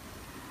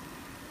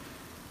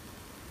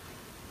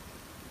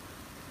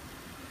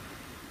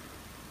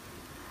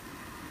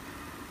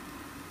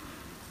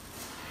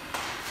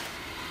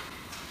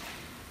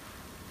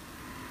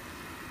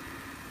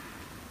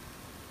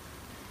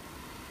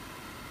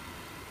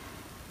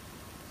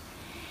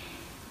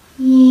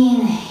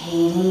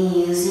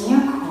 Inhaling, using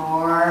your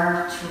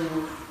core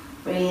to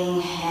bring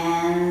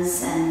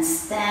hands and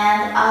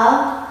stand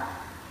up.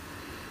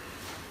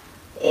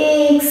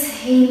 Exhale.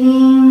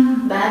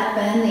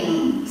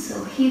 bending.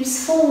 So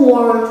hips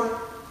forward,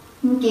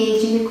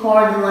 engaging the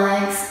core, the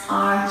legs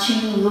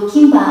arching,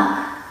 looking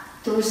back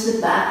towards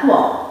the back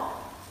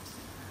wall.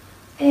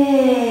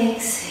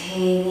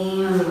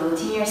 Exhaling,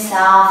 rooting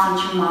yourself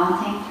into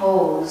mountain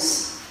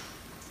pose.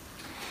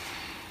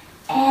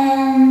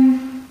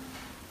 And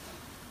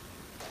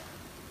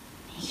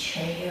make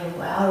sure you're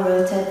well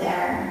rooted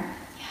there.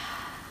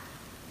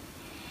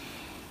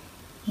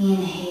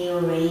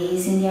 Inhale,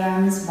 raising the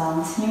arms,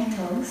 balancing your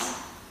toes.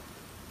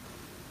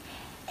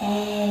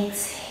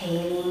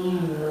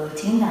 Exhaling,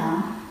 rooting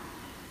down.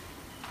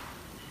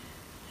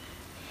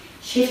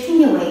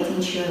 Shifting the weight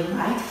into your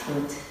right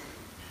foot.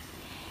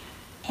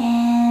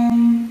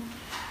 And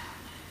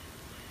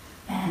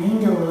bending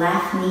the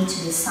left knee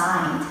to the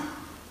side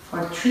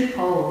for tree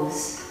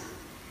pose.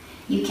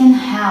 You can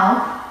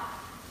help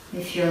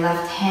with your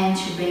left hand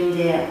to bring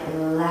the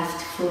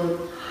left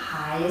foot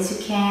high as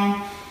you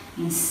can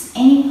in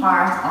any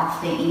part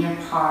of the inner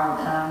part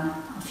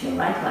of your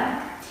right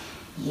leg.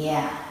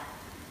 Yeah.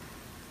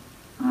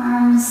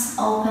 Arms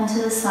open to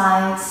the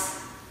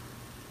sides.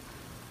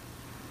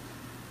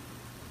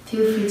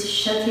 Feel free to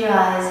shut your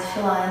eyes if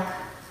you like.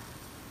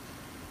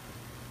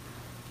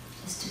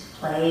 Just to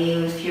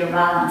play with your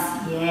balance.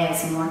 Yeah,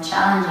 it's more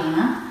challenging,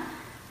 huh?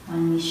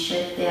 When we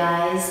shut the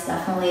eyes,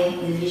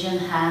 definitely the vision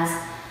has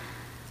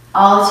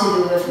all to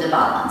do with the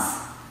balance.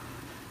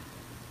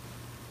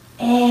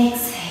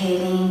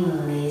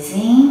 Exhaling,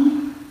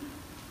 releasing.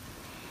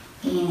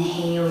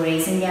 Inhale,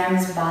 raising the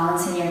arms,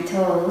 balancing your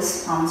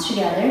toes, palms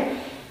together.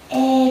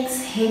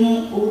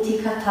 Exhaling,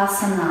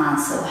 Utkatasana.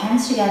 So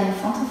hands together in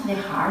front of the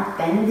heart,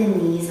 bend the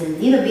knees a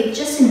little bit,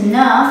 just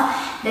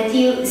enough that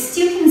you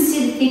still can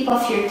see the tip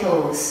of your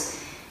toes.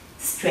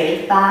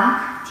 Straight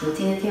back,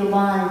 tilting the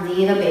tailbone a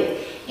little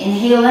bit.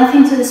 Inhale,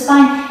 lengthen to the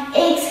spine.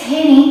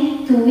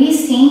 Exhaling,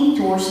 twisting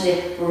towards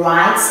the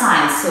right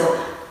side.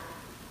 So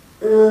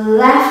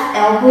left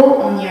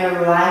elbow on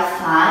your right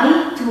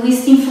thigh,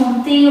 twisting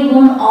from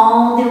tailbone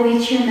all the way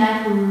to your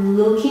neck,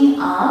 looking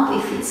up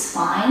if it's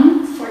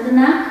fine for the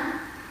neck.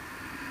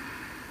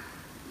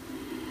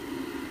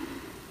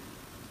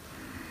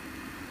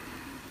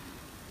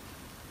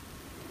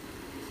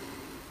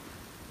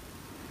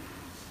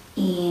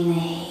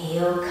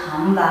 Inhale,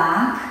 come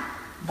back,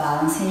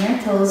 balancing your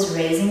toes,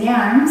 raising the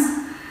arms.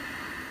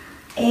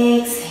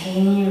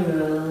 Exhaling,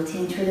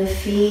 rooting through the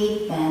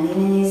feet, bending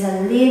the knees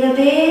a little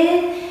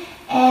bit,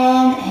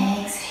 and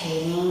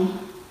exhaling,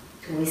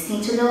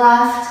 twisting to the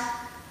left,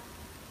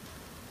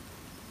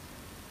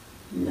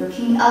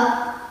 looking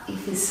up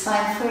if it's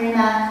fine for your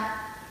neck.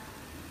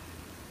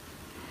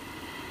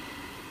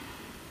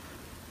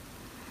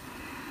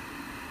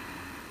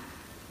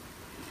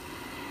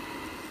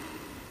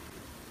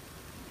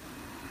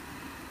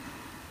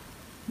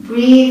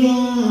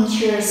 Breathing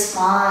into your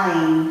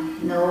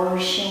spine,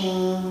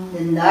 nourishing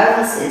the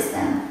nervous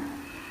system.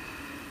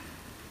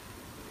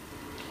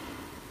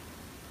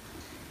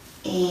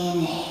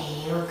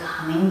 Inhale,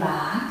 coming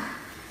back,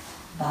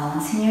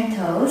 balancing your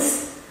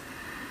toes.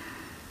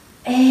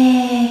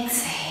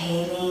 Exhaling,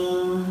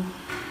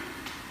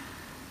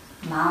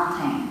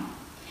 mountain.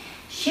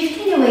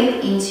 Shifting the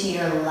weight into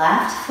your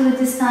left foot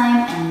this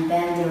time and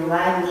bend the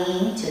right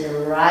knee to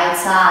the right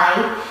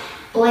side,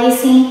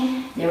 placing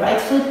the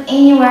right foot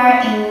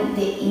anywhere in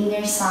the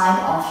inner side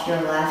of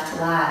your left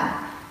leg.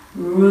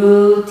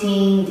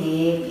 Rooting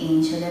deep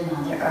into the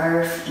Mother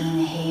Earth.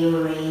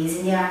 Inhale,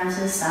 raising the arms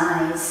to the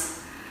sides.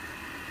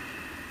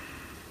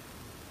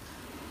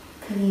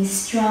 Feeling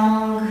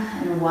strong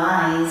and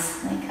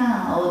wise, like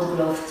an old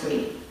growth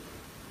tree.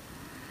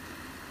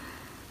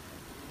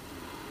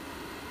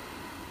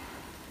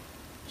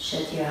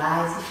 Shut your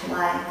eyes if you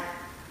like.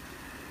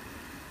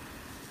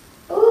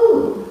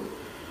 Ooh.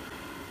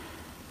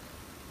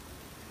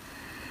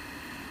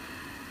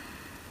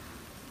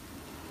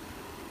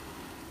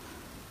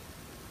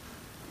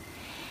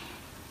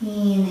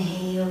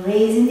 Inhale,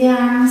 raising the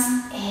arms.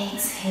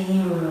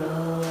 Exhaling,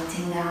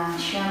 rooting down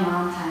to your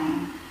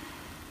mountain.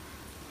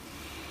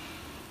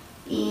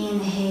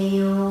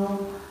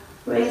 Inhale,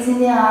 raising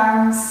the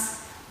arms,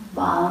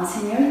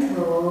 balancing your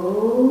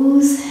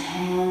toes,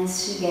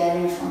 hands together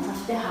in front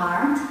of the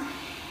heart,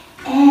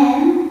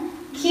 and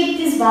keep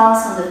this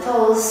balance on the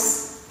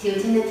toes,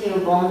 tilting the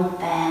tailbone,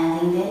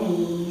 bending the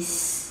knees.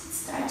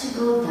 Start to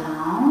go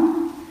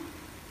down.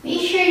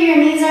 Make sure your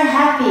knees are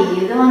happy.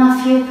 You don't want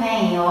to feel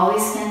pain. You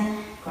always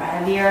can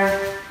grab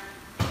your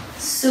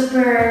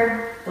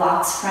super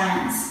blocks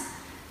friends.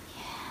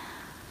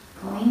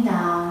 Yeah. Going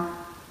down.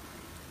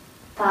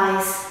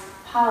 Thighs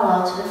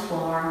parallel to the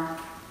floor.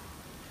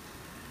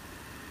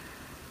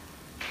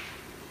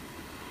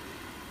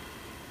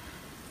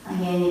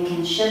 Again, you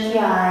can shut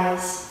your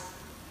eyes.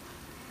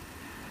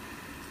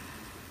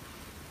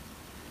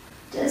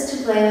 Just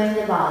to play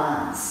with the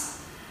balance.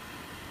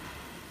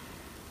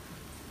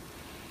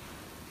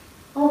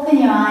 Open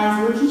your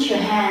eyes, look at your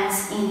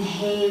hands.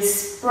 Inhale,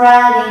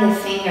 spreading the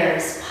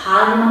fingers.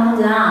 Padma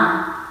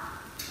Mudra.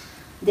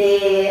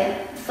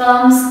 The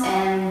thumbs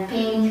and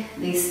pink,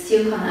 they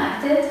still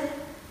connected.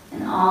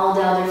 and all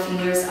the other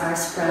fingers are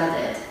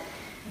spreaded.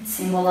 It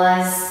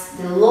symbolizes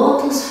the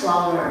lotus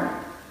flower,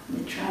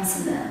 the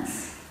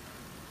transcendence.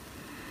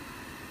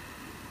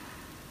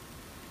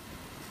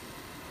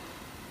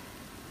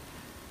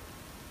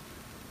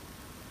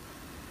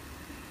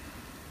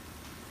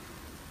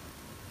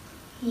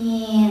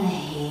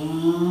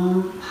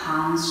 Inhaling,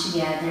 palms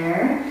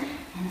together,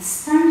 and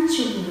start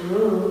to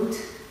root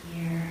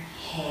your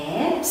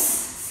hips.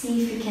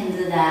 See if you can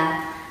do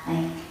that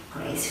like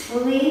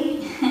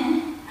gracefully.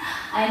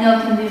 I know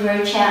it can be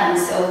very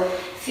challenging, so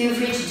feel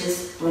free to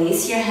just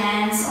place your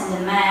hands on the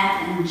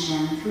mat and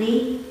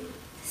gently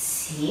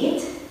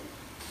sit.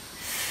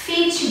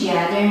 Feet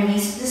together,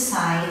 knees to the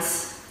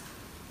sides.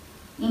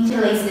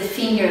 Interlace the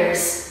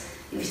fingers,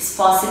 if it's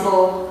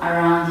possible,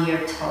 around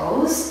your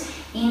toes.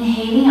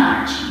 Inhaling,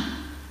 arching.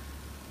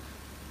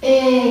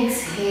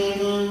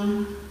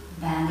 Exhaling,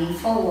 bending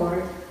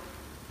forward.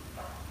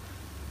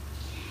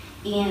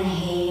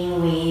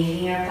 Inhaling,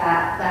 waving your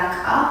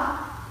back up.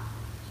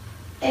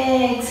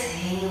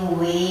 Exhaling,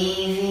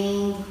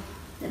 waving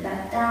the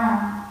back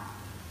down.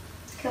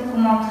 A couple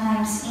more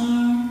times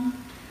in,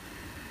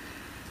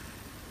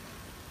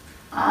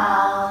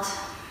 out,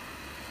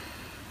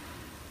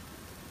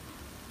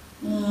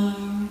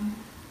 in,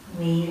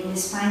 waving the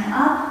spine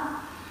up.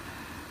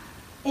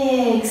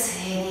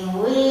 Exhaling,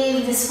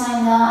 wave the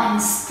spine down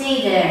and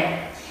stay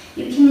there.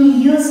 You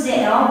can use the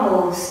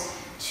elbows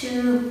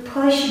to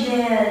push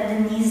the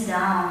knees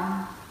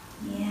down.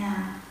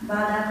 Yeah,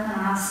 Baddha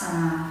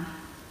Konasana.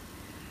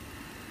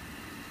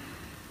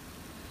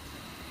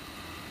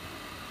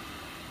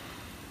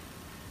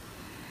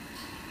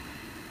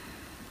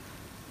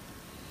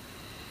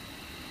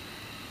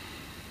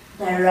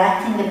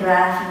 Directing the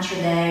breath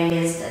into the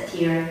areas that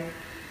you're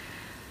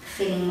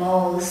feeling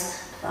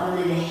most,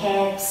 probably the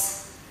hips.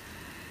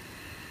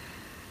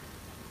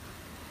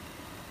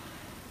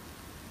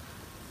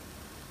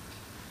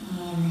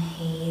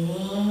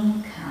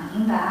 Inhaling,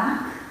 coming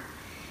back,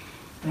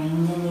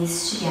 bring the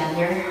knees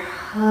together,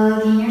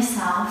 hugging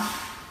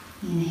yourself.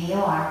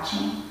 Inhale,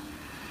 arching.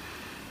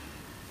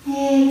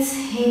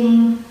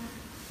 Exhaling,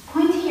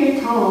 pointing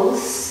your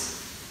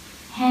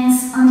toes,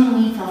 hands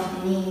underneath of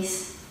the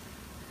knees.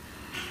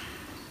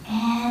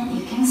 And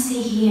you can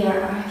stay here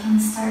or you can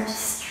start to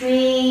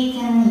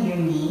straighten your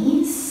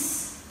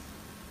knees.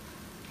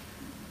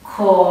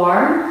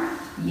 Core,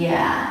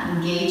 yeah,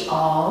 engage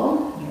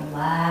all your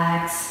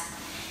legs.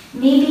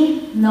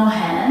 Maybe no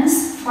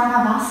hands for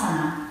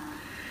Navasana.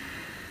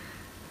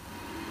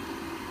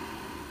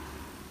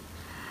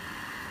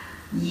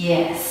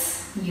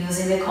 Yes,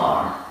 using the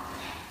core.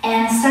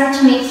 And start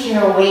to make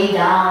your way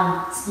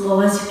down as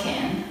low as you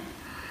can.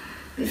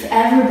 With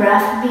every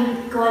breath,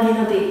 maybe go a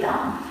little bit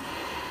down.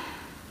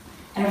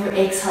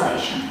 Every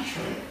exhalation,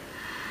 actually.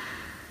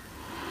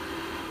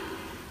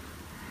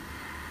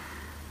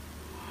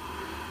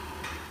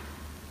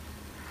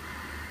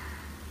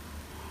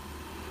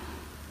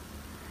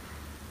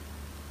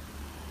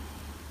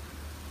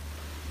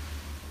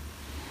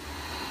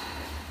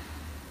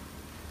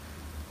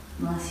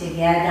 Once you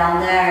get down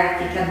there,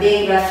 take a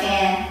big breath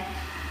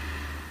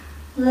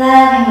in,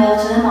 letting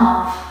go to the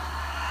mouth.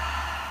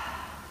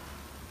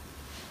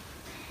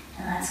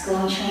 And let's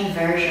go into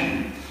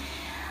inversion.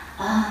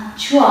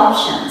 Two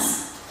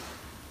options.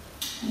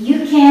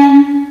 You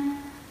can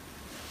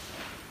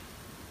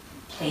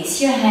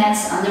place your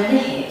hands under the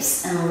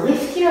hips and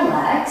lift your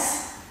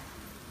legs.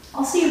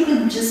 Also, you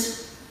could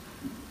just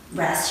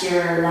rest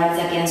your legs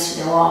against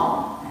the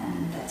wall,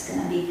 and that's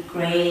gonna be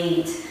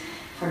great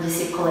for the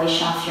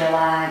circulation of your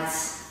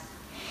legs.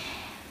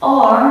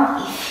 Or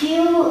if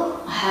you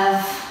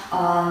have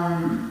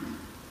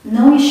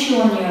no issue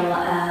on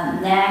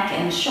your neck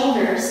and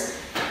shoulders,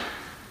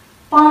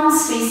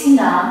 palms facing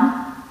down,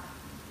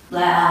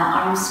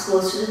 arms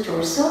close to the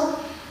torso.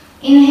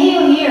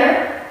 Inhale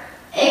here,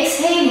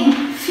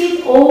 exhaling,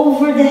 feet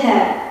over the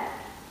head.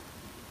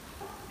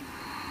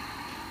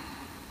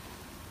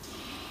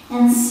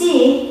 And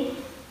see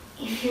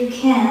if you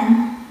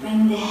can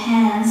bring the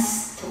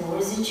hands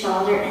towards each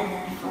other and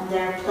then from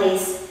there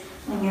place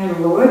on your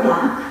lower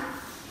back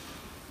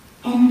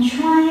and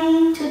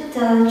try to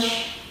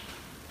touch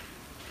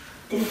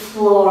the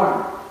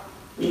floor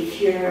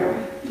with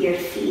your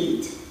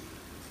feet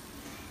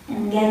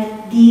and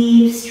get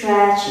deep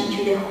stretch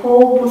into the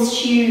whole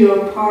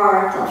posterior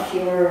part of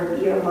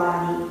your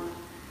body.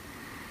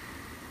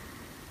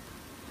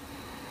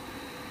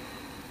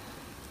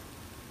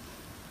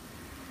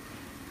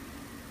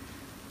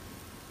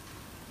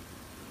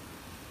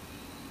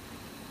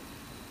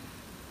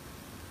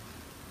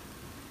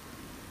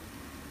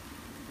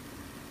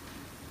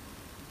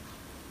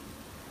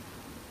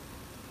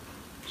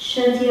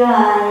 Shut your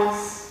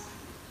eyes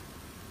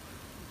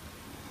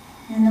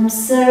and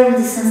observe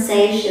the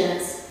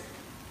sensations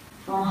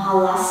from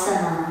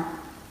Halasana,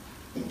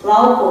 the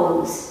plow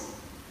pose.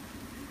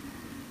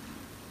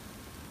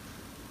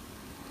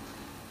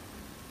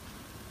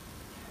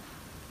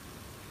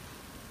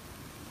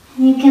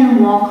 And you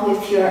can walk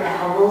with your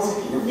elbows a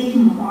little bit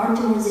more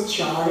towards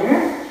each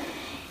other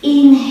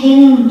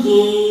Inhale,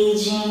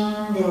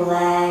 engaging the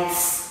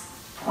legs,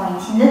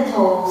 pointing the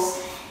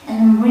toes,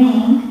 and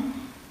bring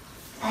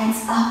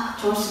legs up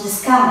towards the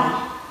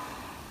sky.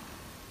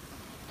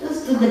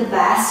 Just do the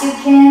best you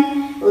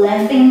can,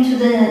 lengthening to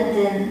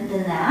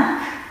the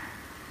neck.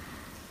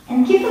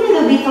 And keep a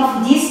little bit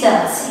of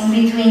distance in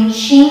between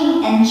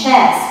chin and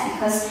chest,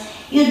 because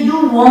you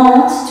do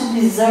want to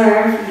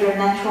preserve your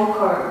natural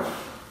curve,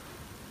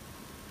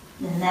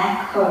 the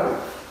neck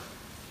curve.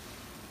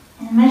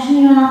 And imagine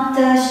you not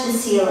touch the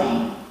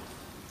ceiling,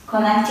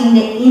 connecting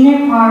the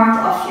inner part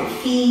of your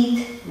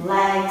feet,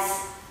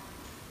 legs.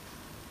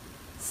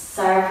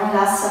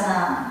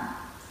 Sarvangasana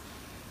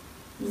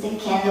is the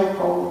candle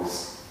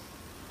pose.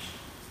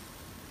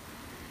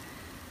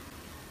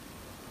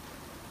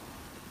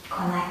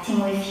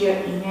 Connecting with your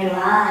inner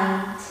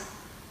light.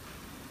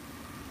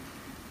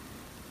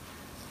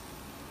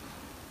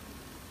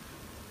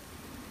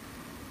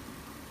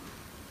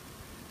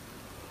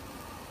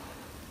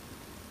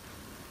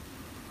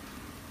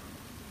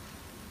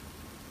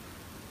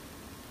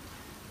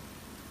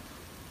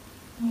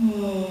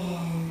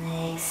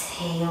 And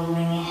exhale,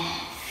 bring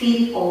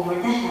feet over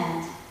the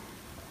head.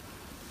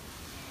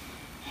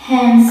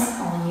 Hands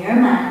on your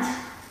mat.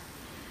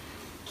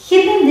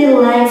 Keeping the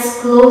legs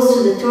close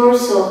to the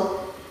torso.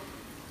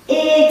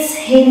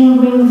 Exhaling,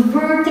 bring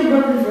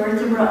vertebra by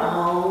vertebra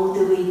all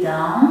the way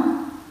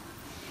down.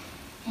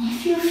 And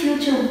if you feel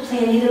to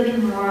play a little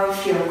bit more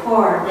of your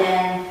core,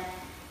 then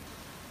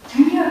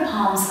turn your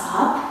palms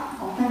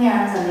up. Open the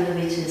arms a little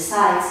bit to the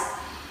sides.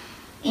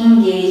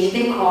 Engage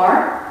the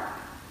core.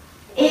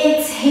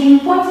 Exhaling,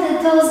 point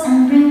the toes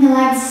and bring the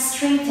legs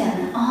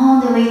straighten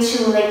all the way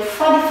to like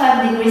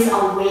 45 degrees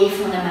away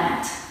from the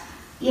mat.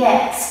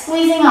 Yeah,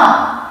 squeezing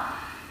out.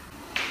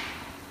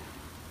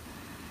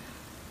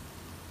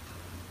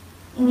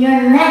 In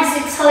your next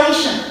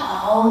exhalation,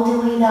 all the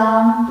way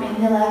down,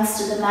 bring the legs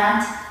to the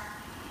mat.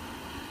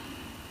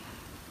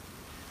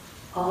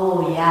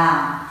 Oh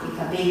yeah, take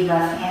a big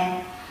breath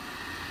in.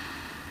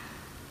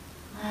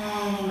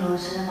 Letting go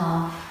to the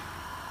mouth.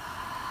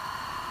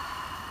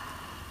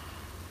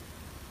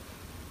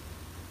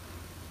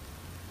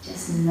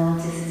 Just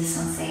notice the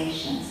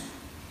sensations.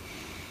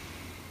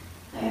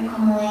 Very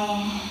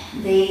commonly,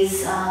 there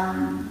is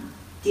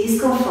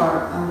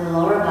discomfort on the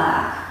lower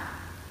back.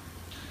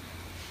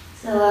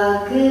 So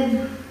a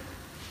good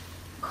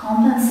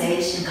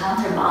compensation,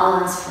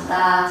 counterbalance for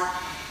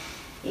that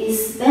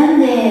is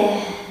bend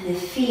the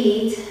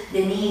feet,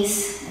 the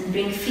knees, and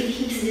bring feet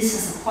hips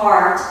distance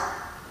apart.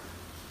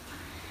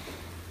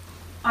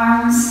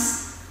 Arms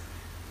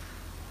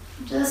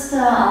just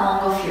along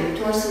of your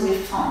torso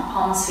with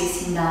palms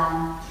facing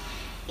down.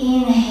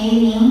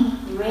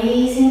 Inhaling,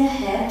 raising the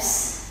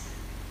hips,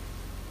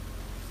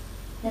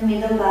 the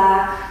middle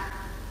back,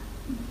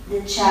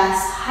 the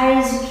chest high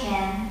as you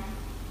can.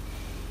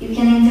 You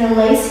can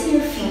interlace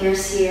your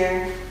fingers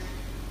here.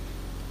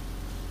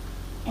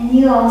 And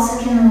you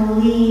also can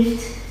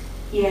lift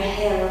your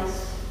heels.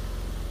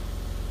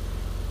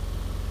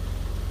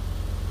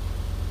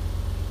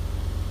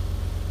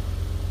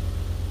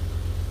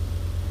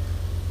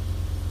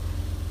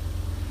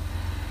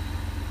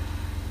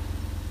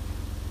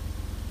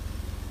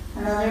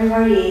 Another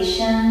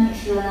variation,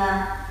 if you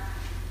want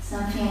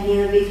something a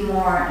little bit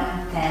more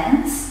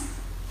intense,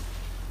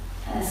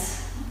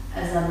 as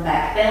a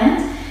back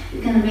bend,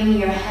 you can bring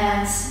your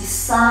hands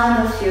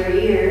beside of your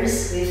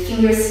ears with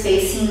fingers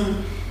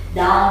facing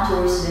down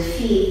towards the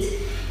feet.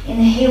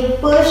 Inhale,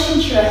 push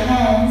into your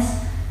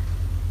hands,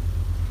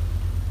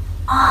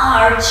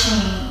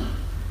 arching,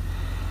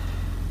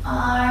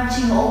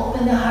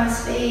 open the heart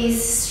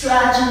space,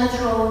 stretching the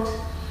throat.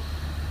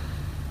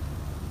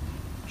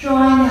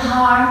 Drawing the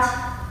heart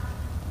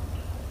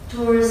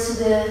towards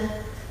the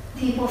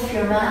tip of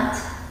your mat.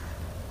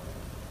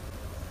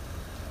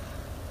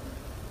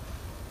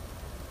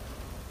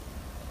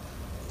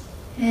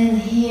 And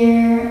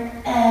here,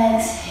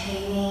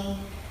 exhaling,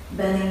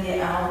 bending the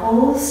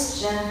elbows,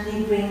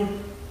 gently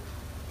bring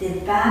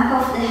the back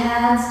of the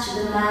hands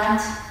to the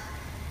mat,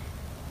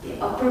 the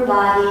upper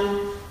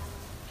body,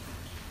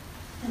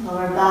 the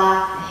lower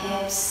back, the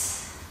hips.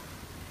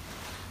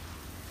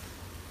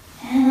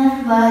 And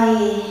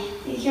everybody,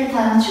 take your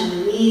time to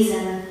release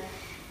and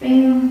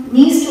bring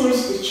knees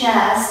towards the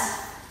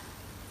chest.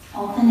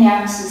 Open the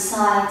arms to the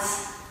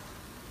sides.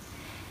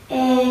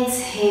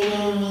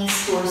 Exhaling,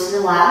 knees towards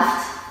the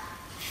left.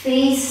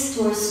 Face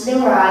towards the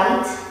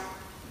right.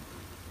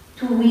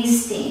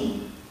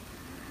 Twisting.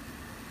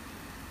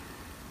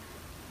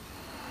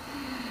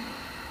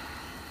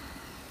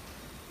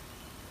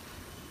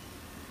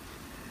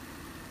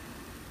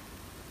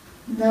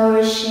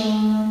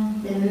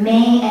 Nourishing the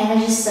main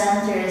energy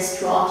centers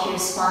throughout your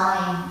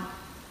spine,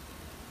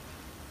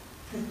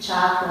 the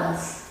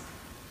chakras.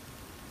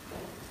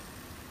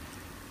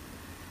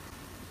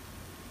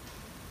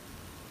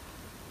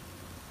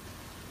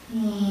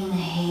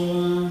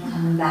 Inhaling,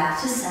 coming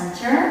back to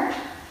center.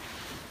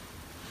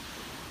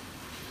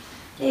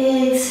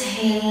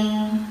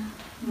 Exhaling,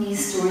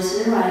 knees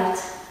towards the right.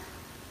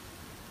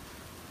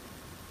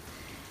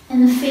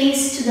 and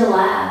face to the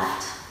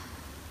left.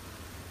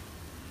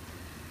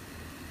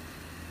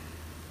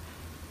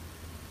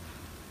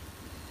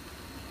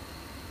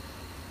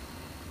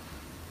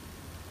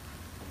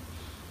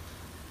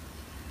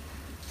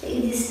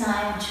 Take this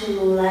time to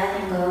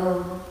let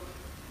go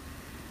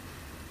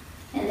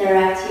and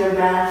direct your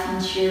breath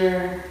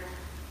into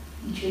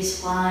your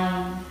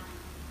spine.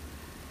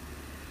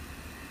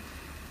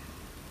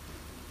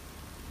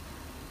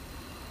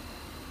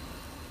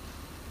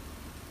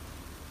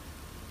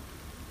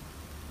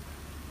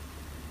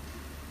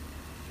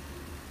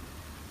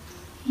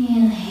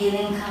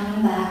 Inhaling,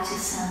 coming back to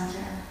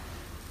center.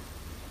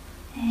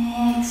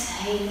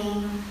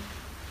 Exhaling,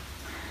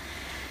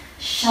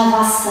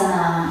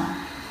 Shavasana.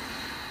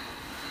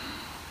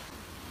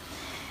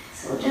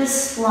 So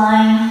just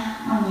lying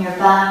on your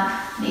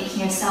back,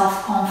 making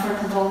yourself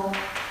comfortable.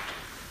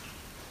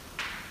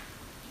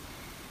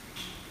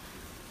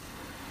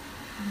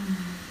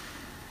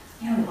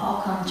 You're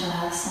welcome to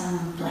have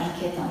some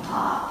blanket on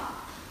top.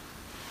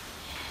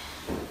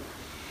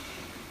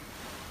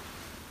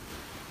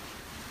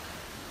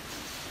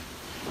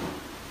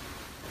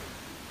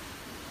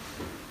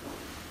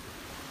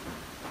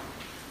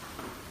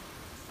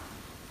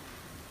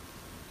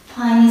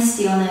 Find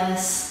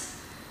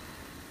stillness.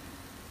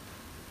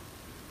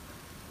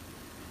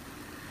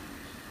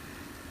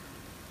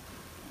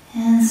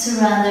 And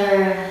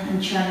surrender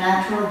into your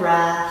natural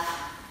breath.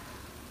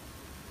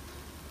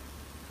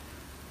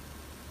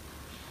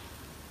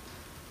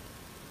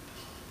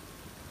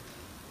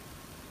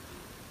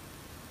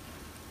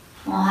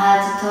 From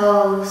head to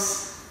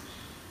toes.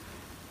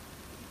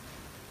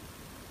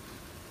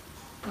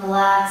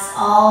 Relax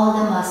all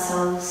the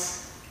muscles.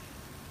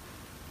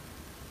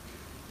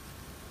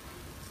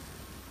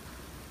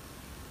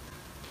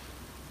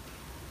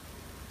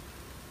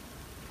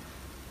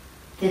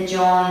 The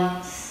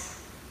joints,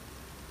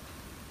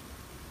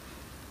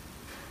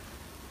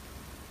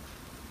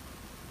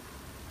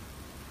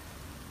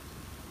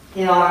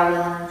 the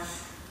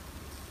organs,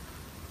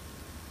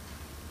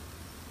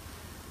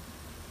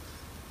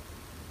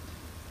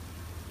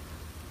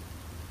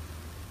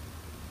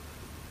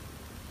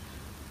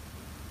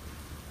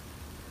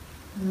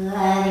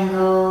 letting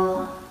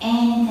go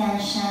any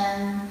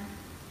tension,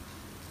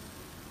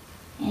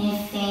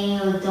 anything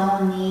you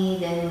don't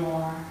need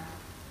anymore.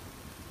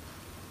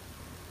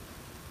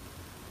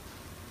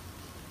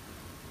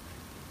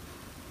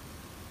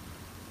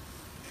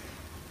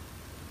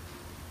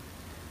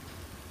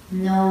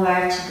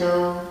 Nowhere to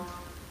go,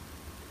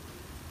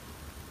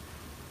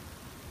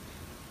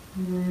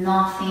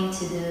 nothing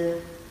to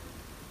do,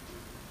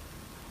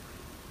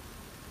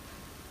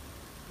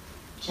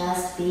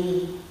 just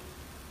be.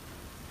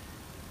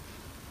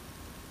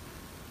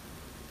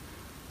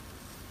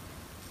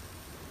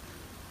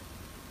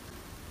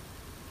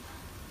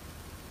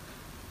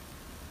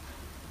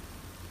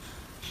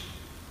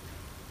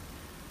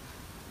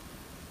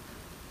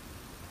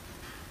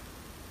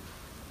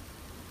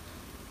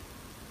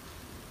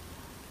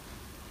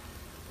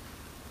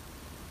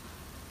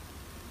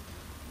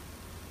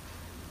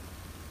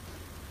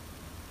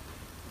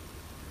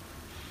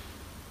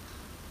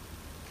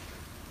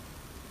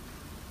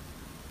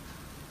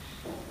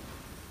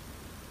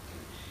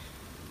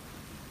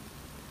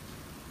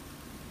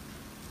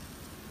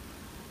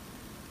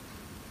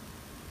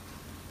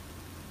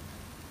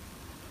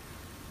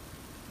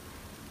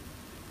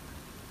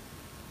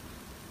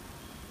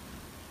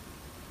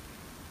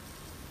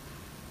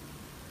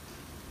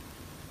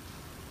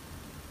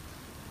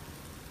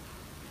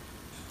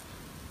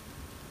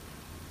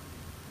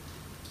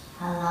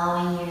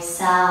 Allowing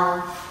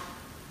yourself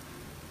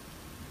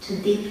to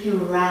deeply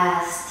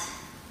rest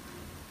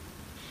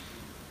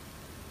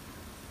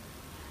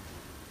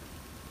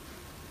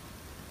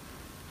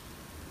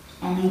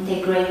and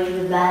integrate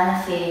the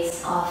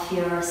benefits of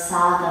your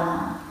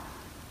sadhana,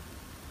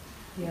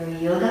 your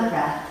yoga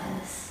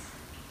practice.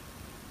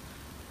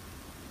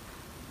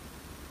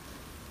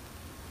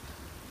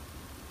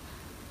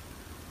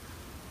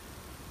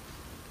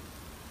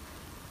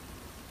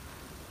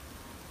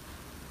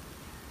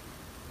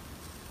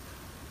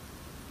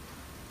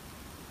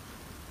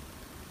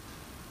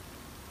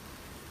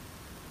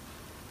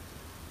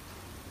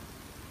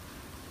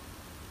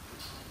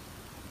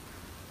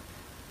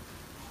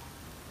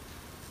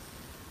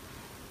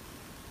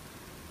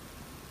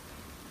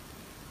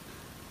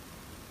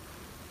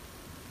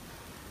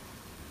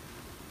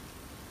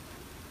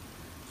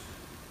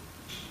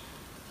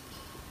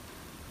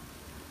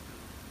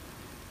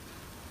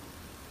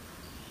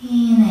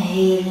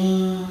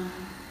 Inhaling,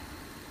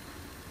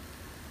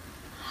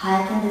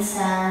 heighten the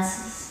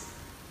senses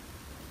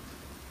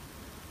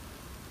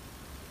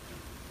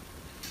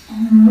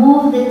and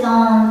move the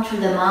tongue through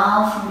the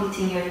mouth in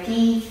between your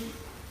teeth.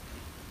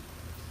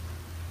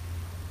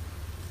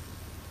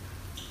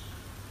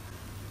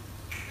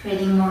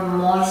 Creating more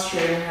moisture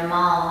in your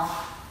mouth,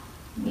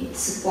 which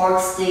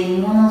supports the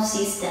immune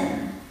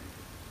system.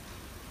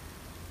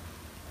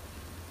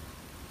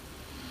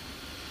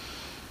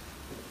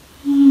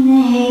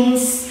 Inhaling,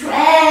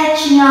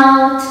 stretching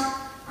out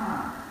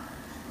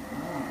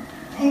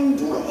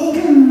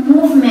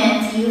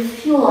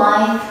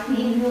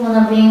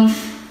wanna bring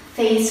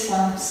face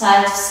from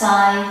side to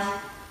side.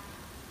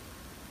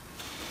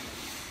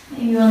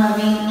 Maybe you wanna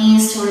bring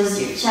knees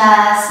towards your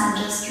chest and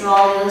just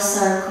draw little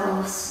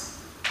circles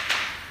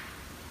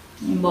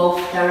in both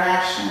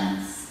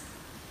directions.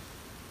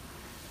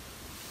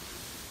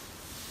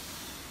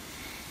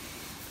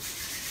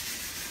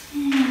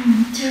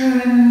 And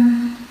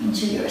turn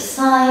into your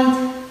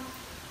side.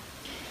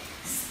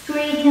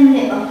 Straighten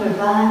the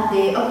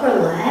upper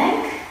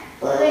leg.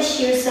 Push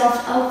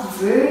yourself up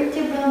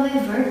vertebra by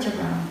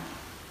vertebra.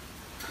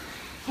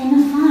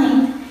 And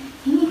find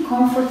any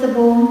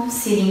comfortable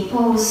sitting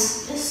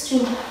pose just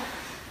to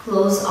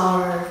close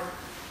our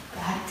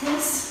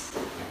practice.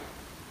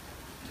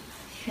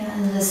 If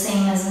you're the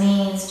same as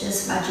me, it's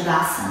just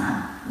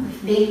Vajradasana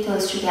with big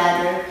toes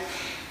together,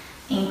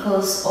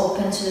 ankles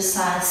open to the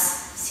sides,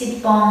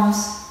 sit bones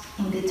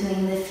in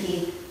between the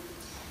feet.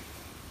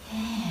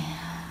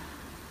 Yeah.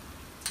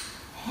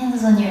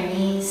 Hands on your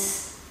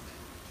knees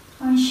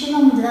or in Shiva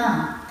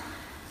Mudra.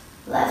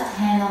 Left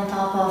hand on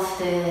top of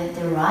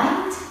the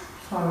right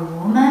for a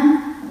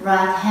woman,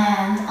 right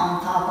hand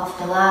on top of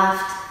the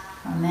left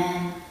for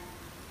men.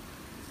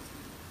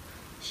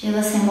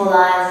 Shiva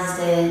symbolizes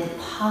the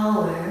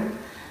power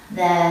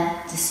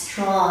that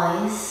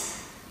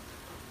destroys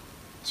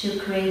to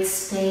create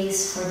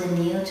space for the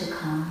new to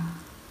come.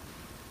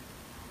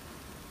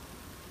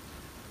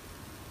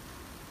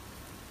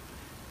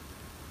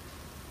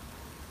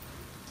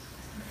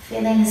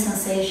 Feeling the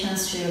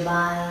sensations through your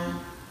body.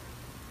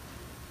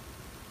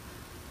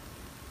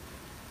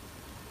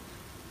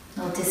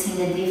 Noticing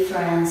the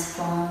difference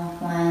from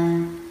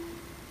when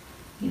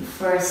you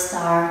first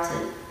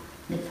started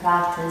the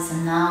practice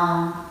and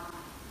now.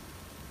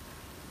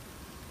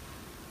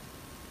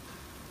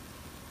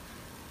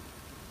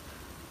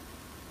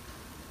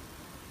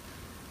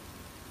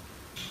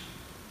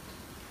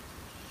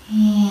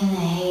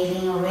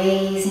 Inhaling,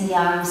 raising the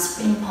arms,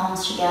 spring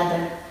palms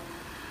together.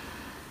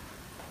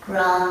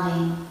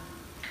 Grounding,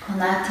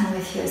 connecting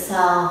with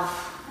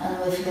yourself and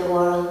with the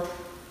world.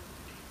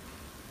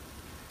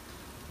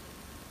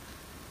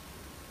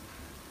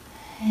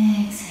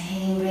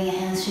 Exhaling, bring your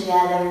hands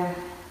together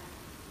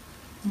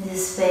in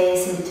this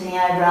space in between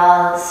your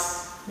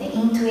eyebrows, the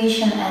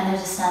intuition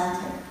energy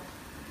center.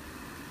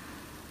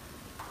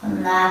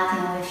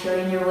 Connecting with your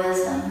inner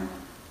wisdom.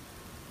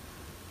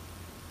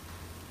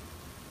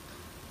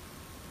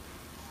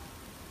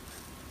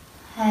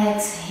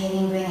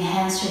 Exhaling, bring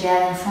hands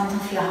together in front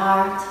of your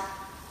heart.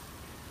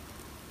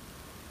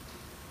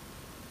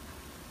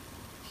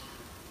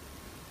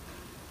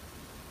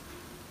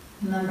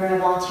 Remember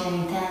about your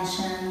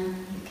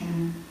intention. You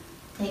can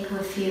take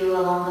with you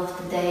along of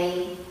the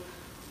day.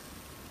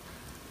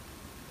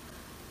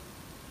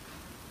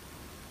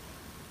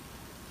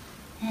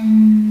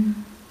 And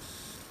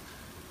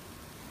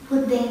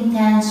put the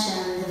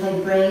intention, the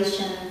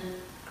vibration,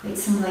 create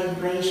some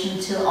vibration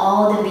to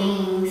all the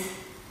beings.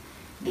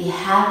 Be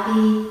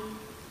happy,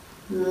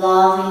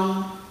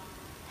 loving,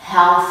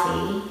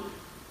 healthy,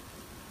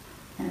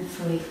 and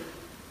free.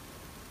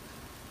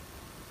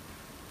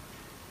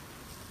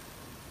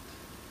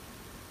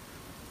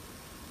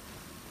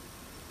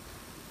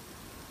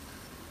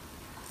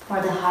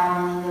 For the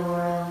harmony in the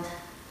world.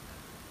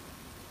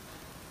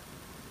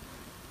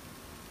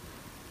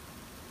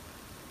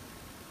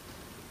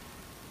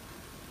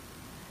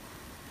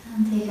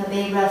 And take a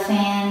big breath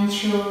in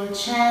to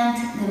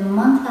chant the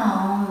mantra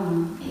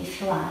Om if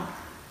you like.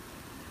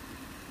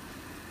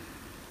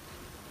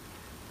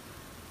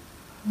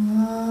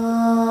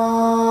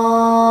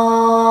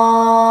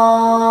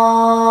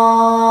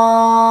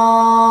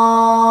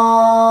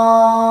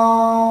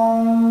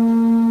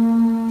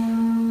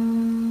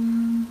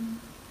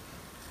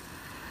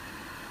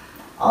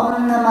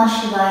 Om Namah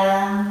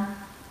Shivaya.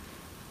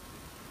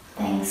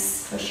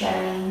 Thanks for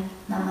sharing.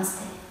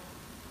 Namaste.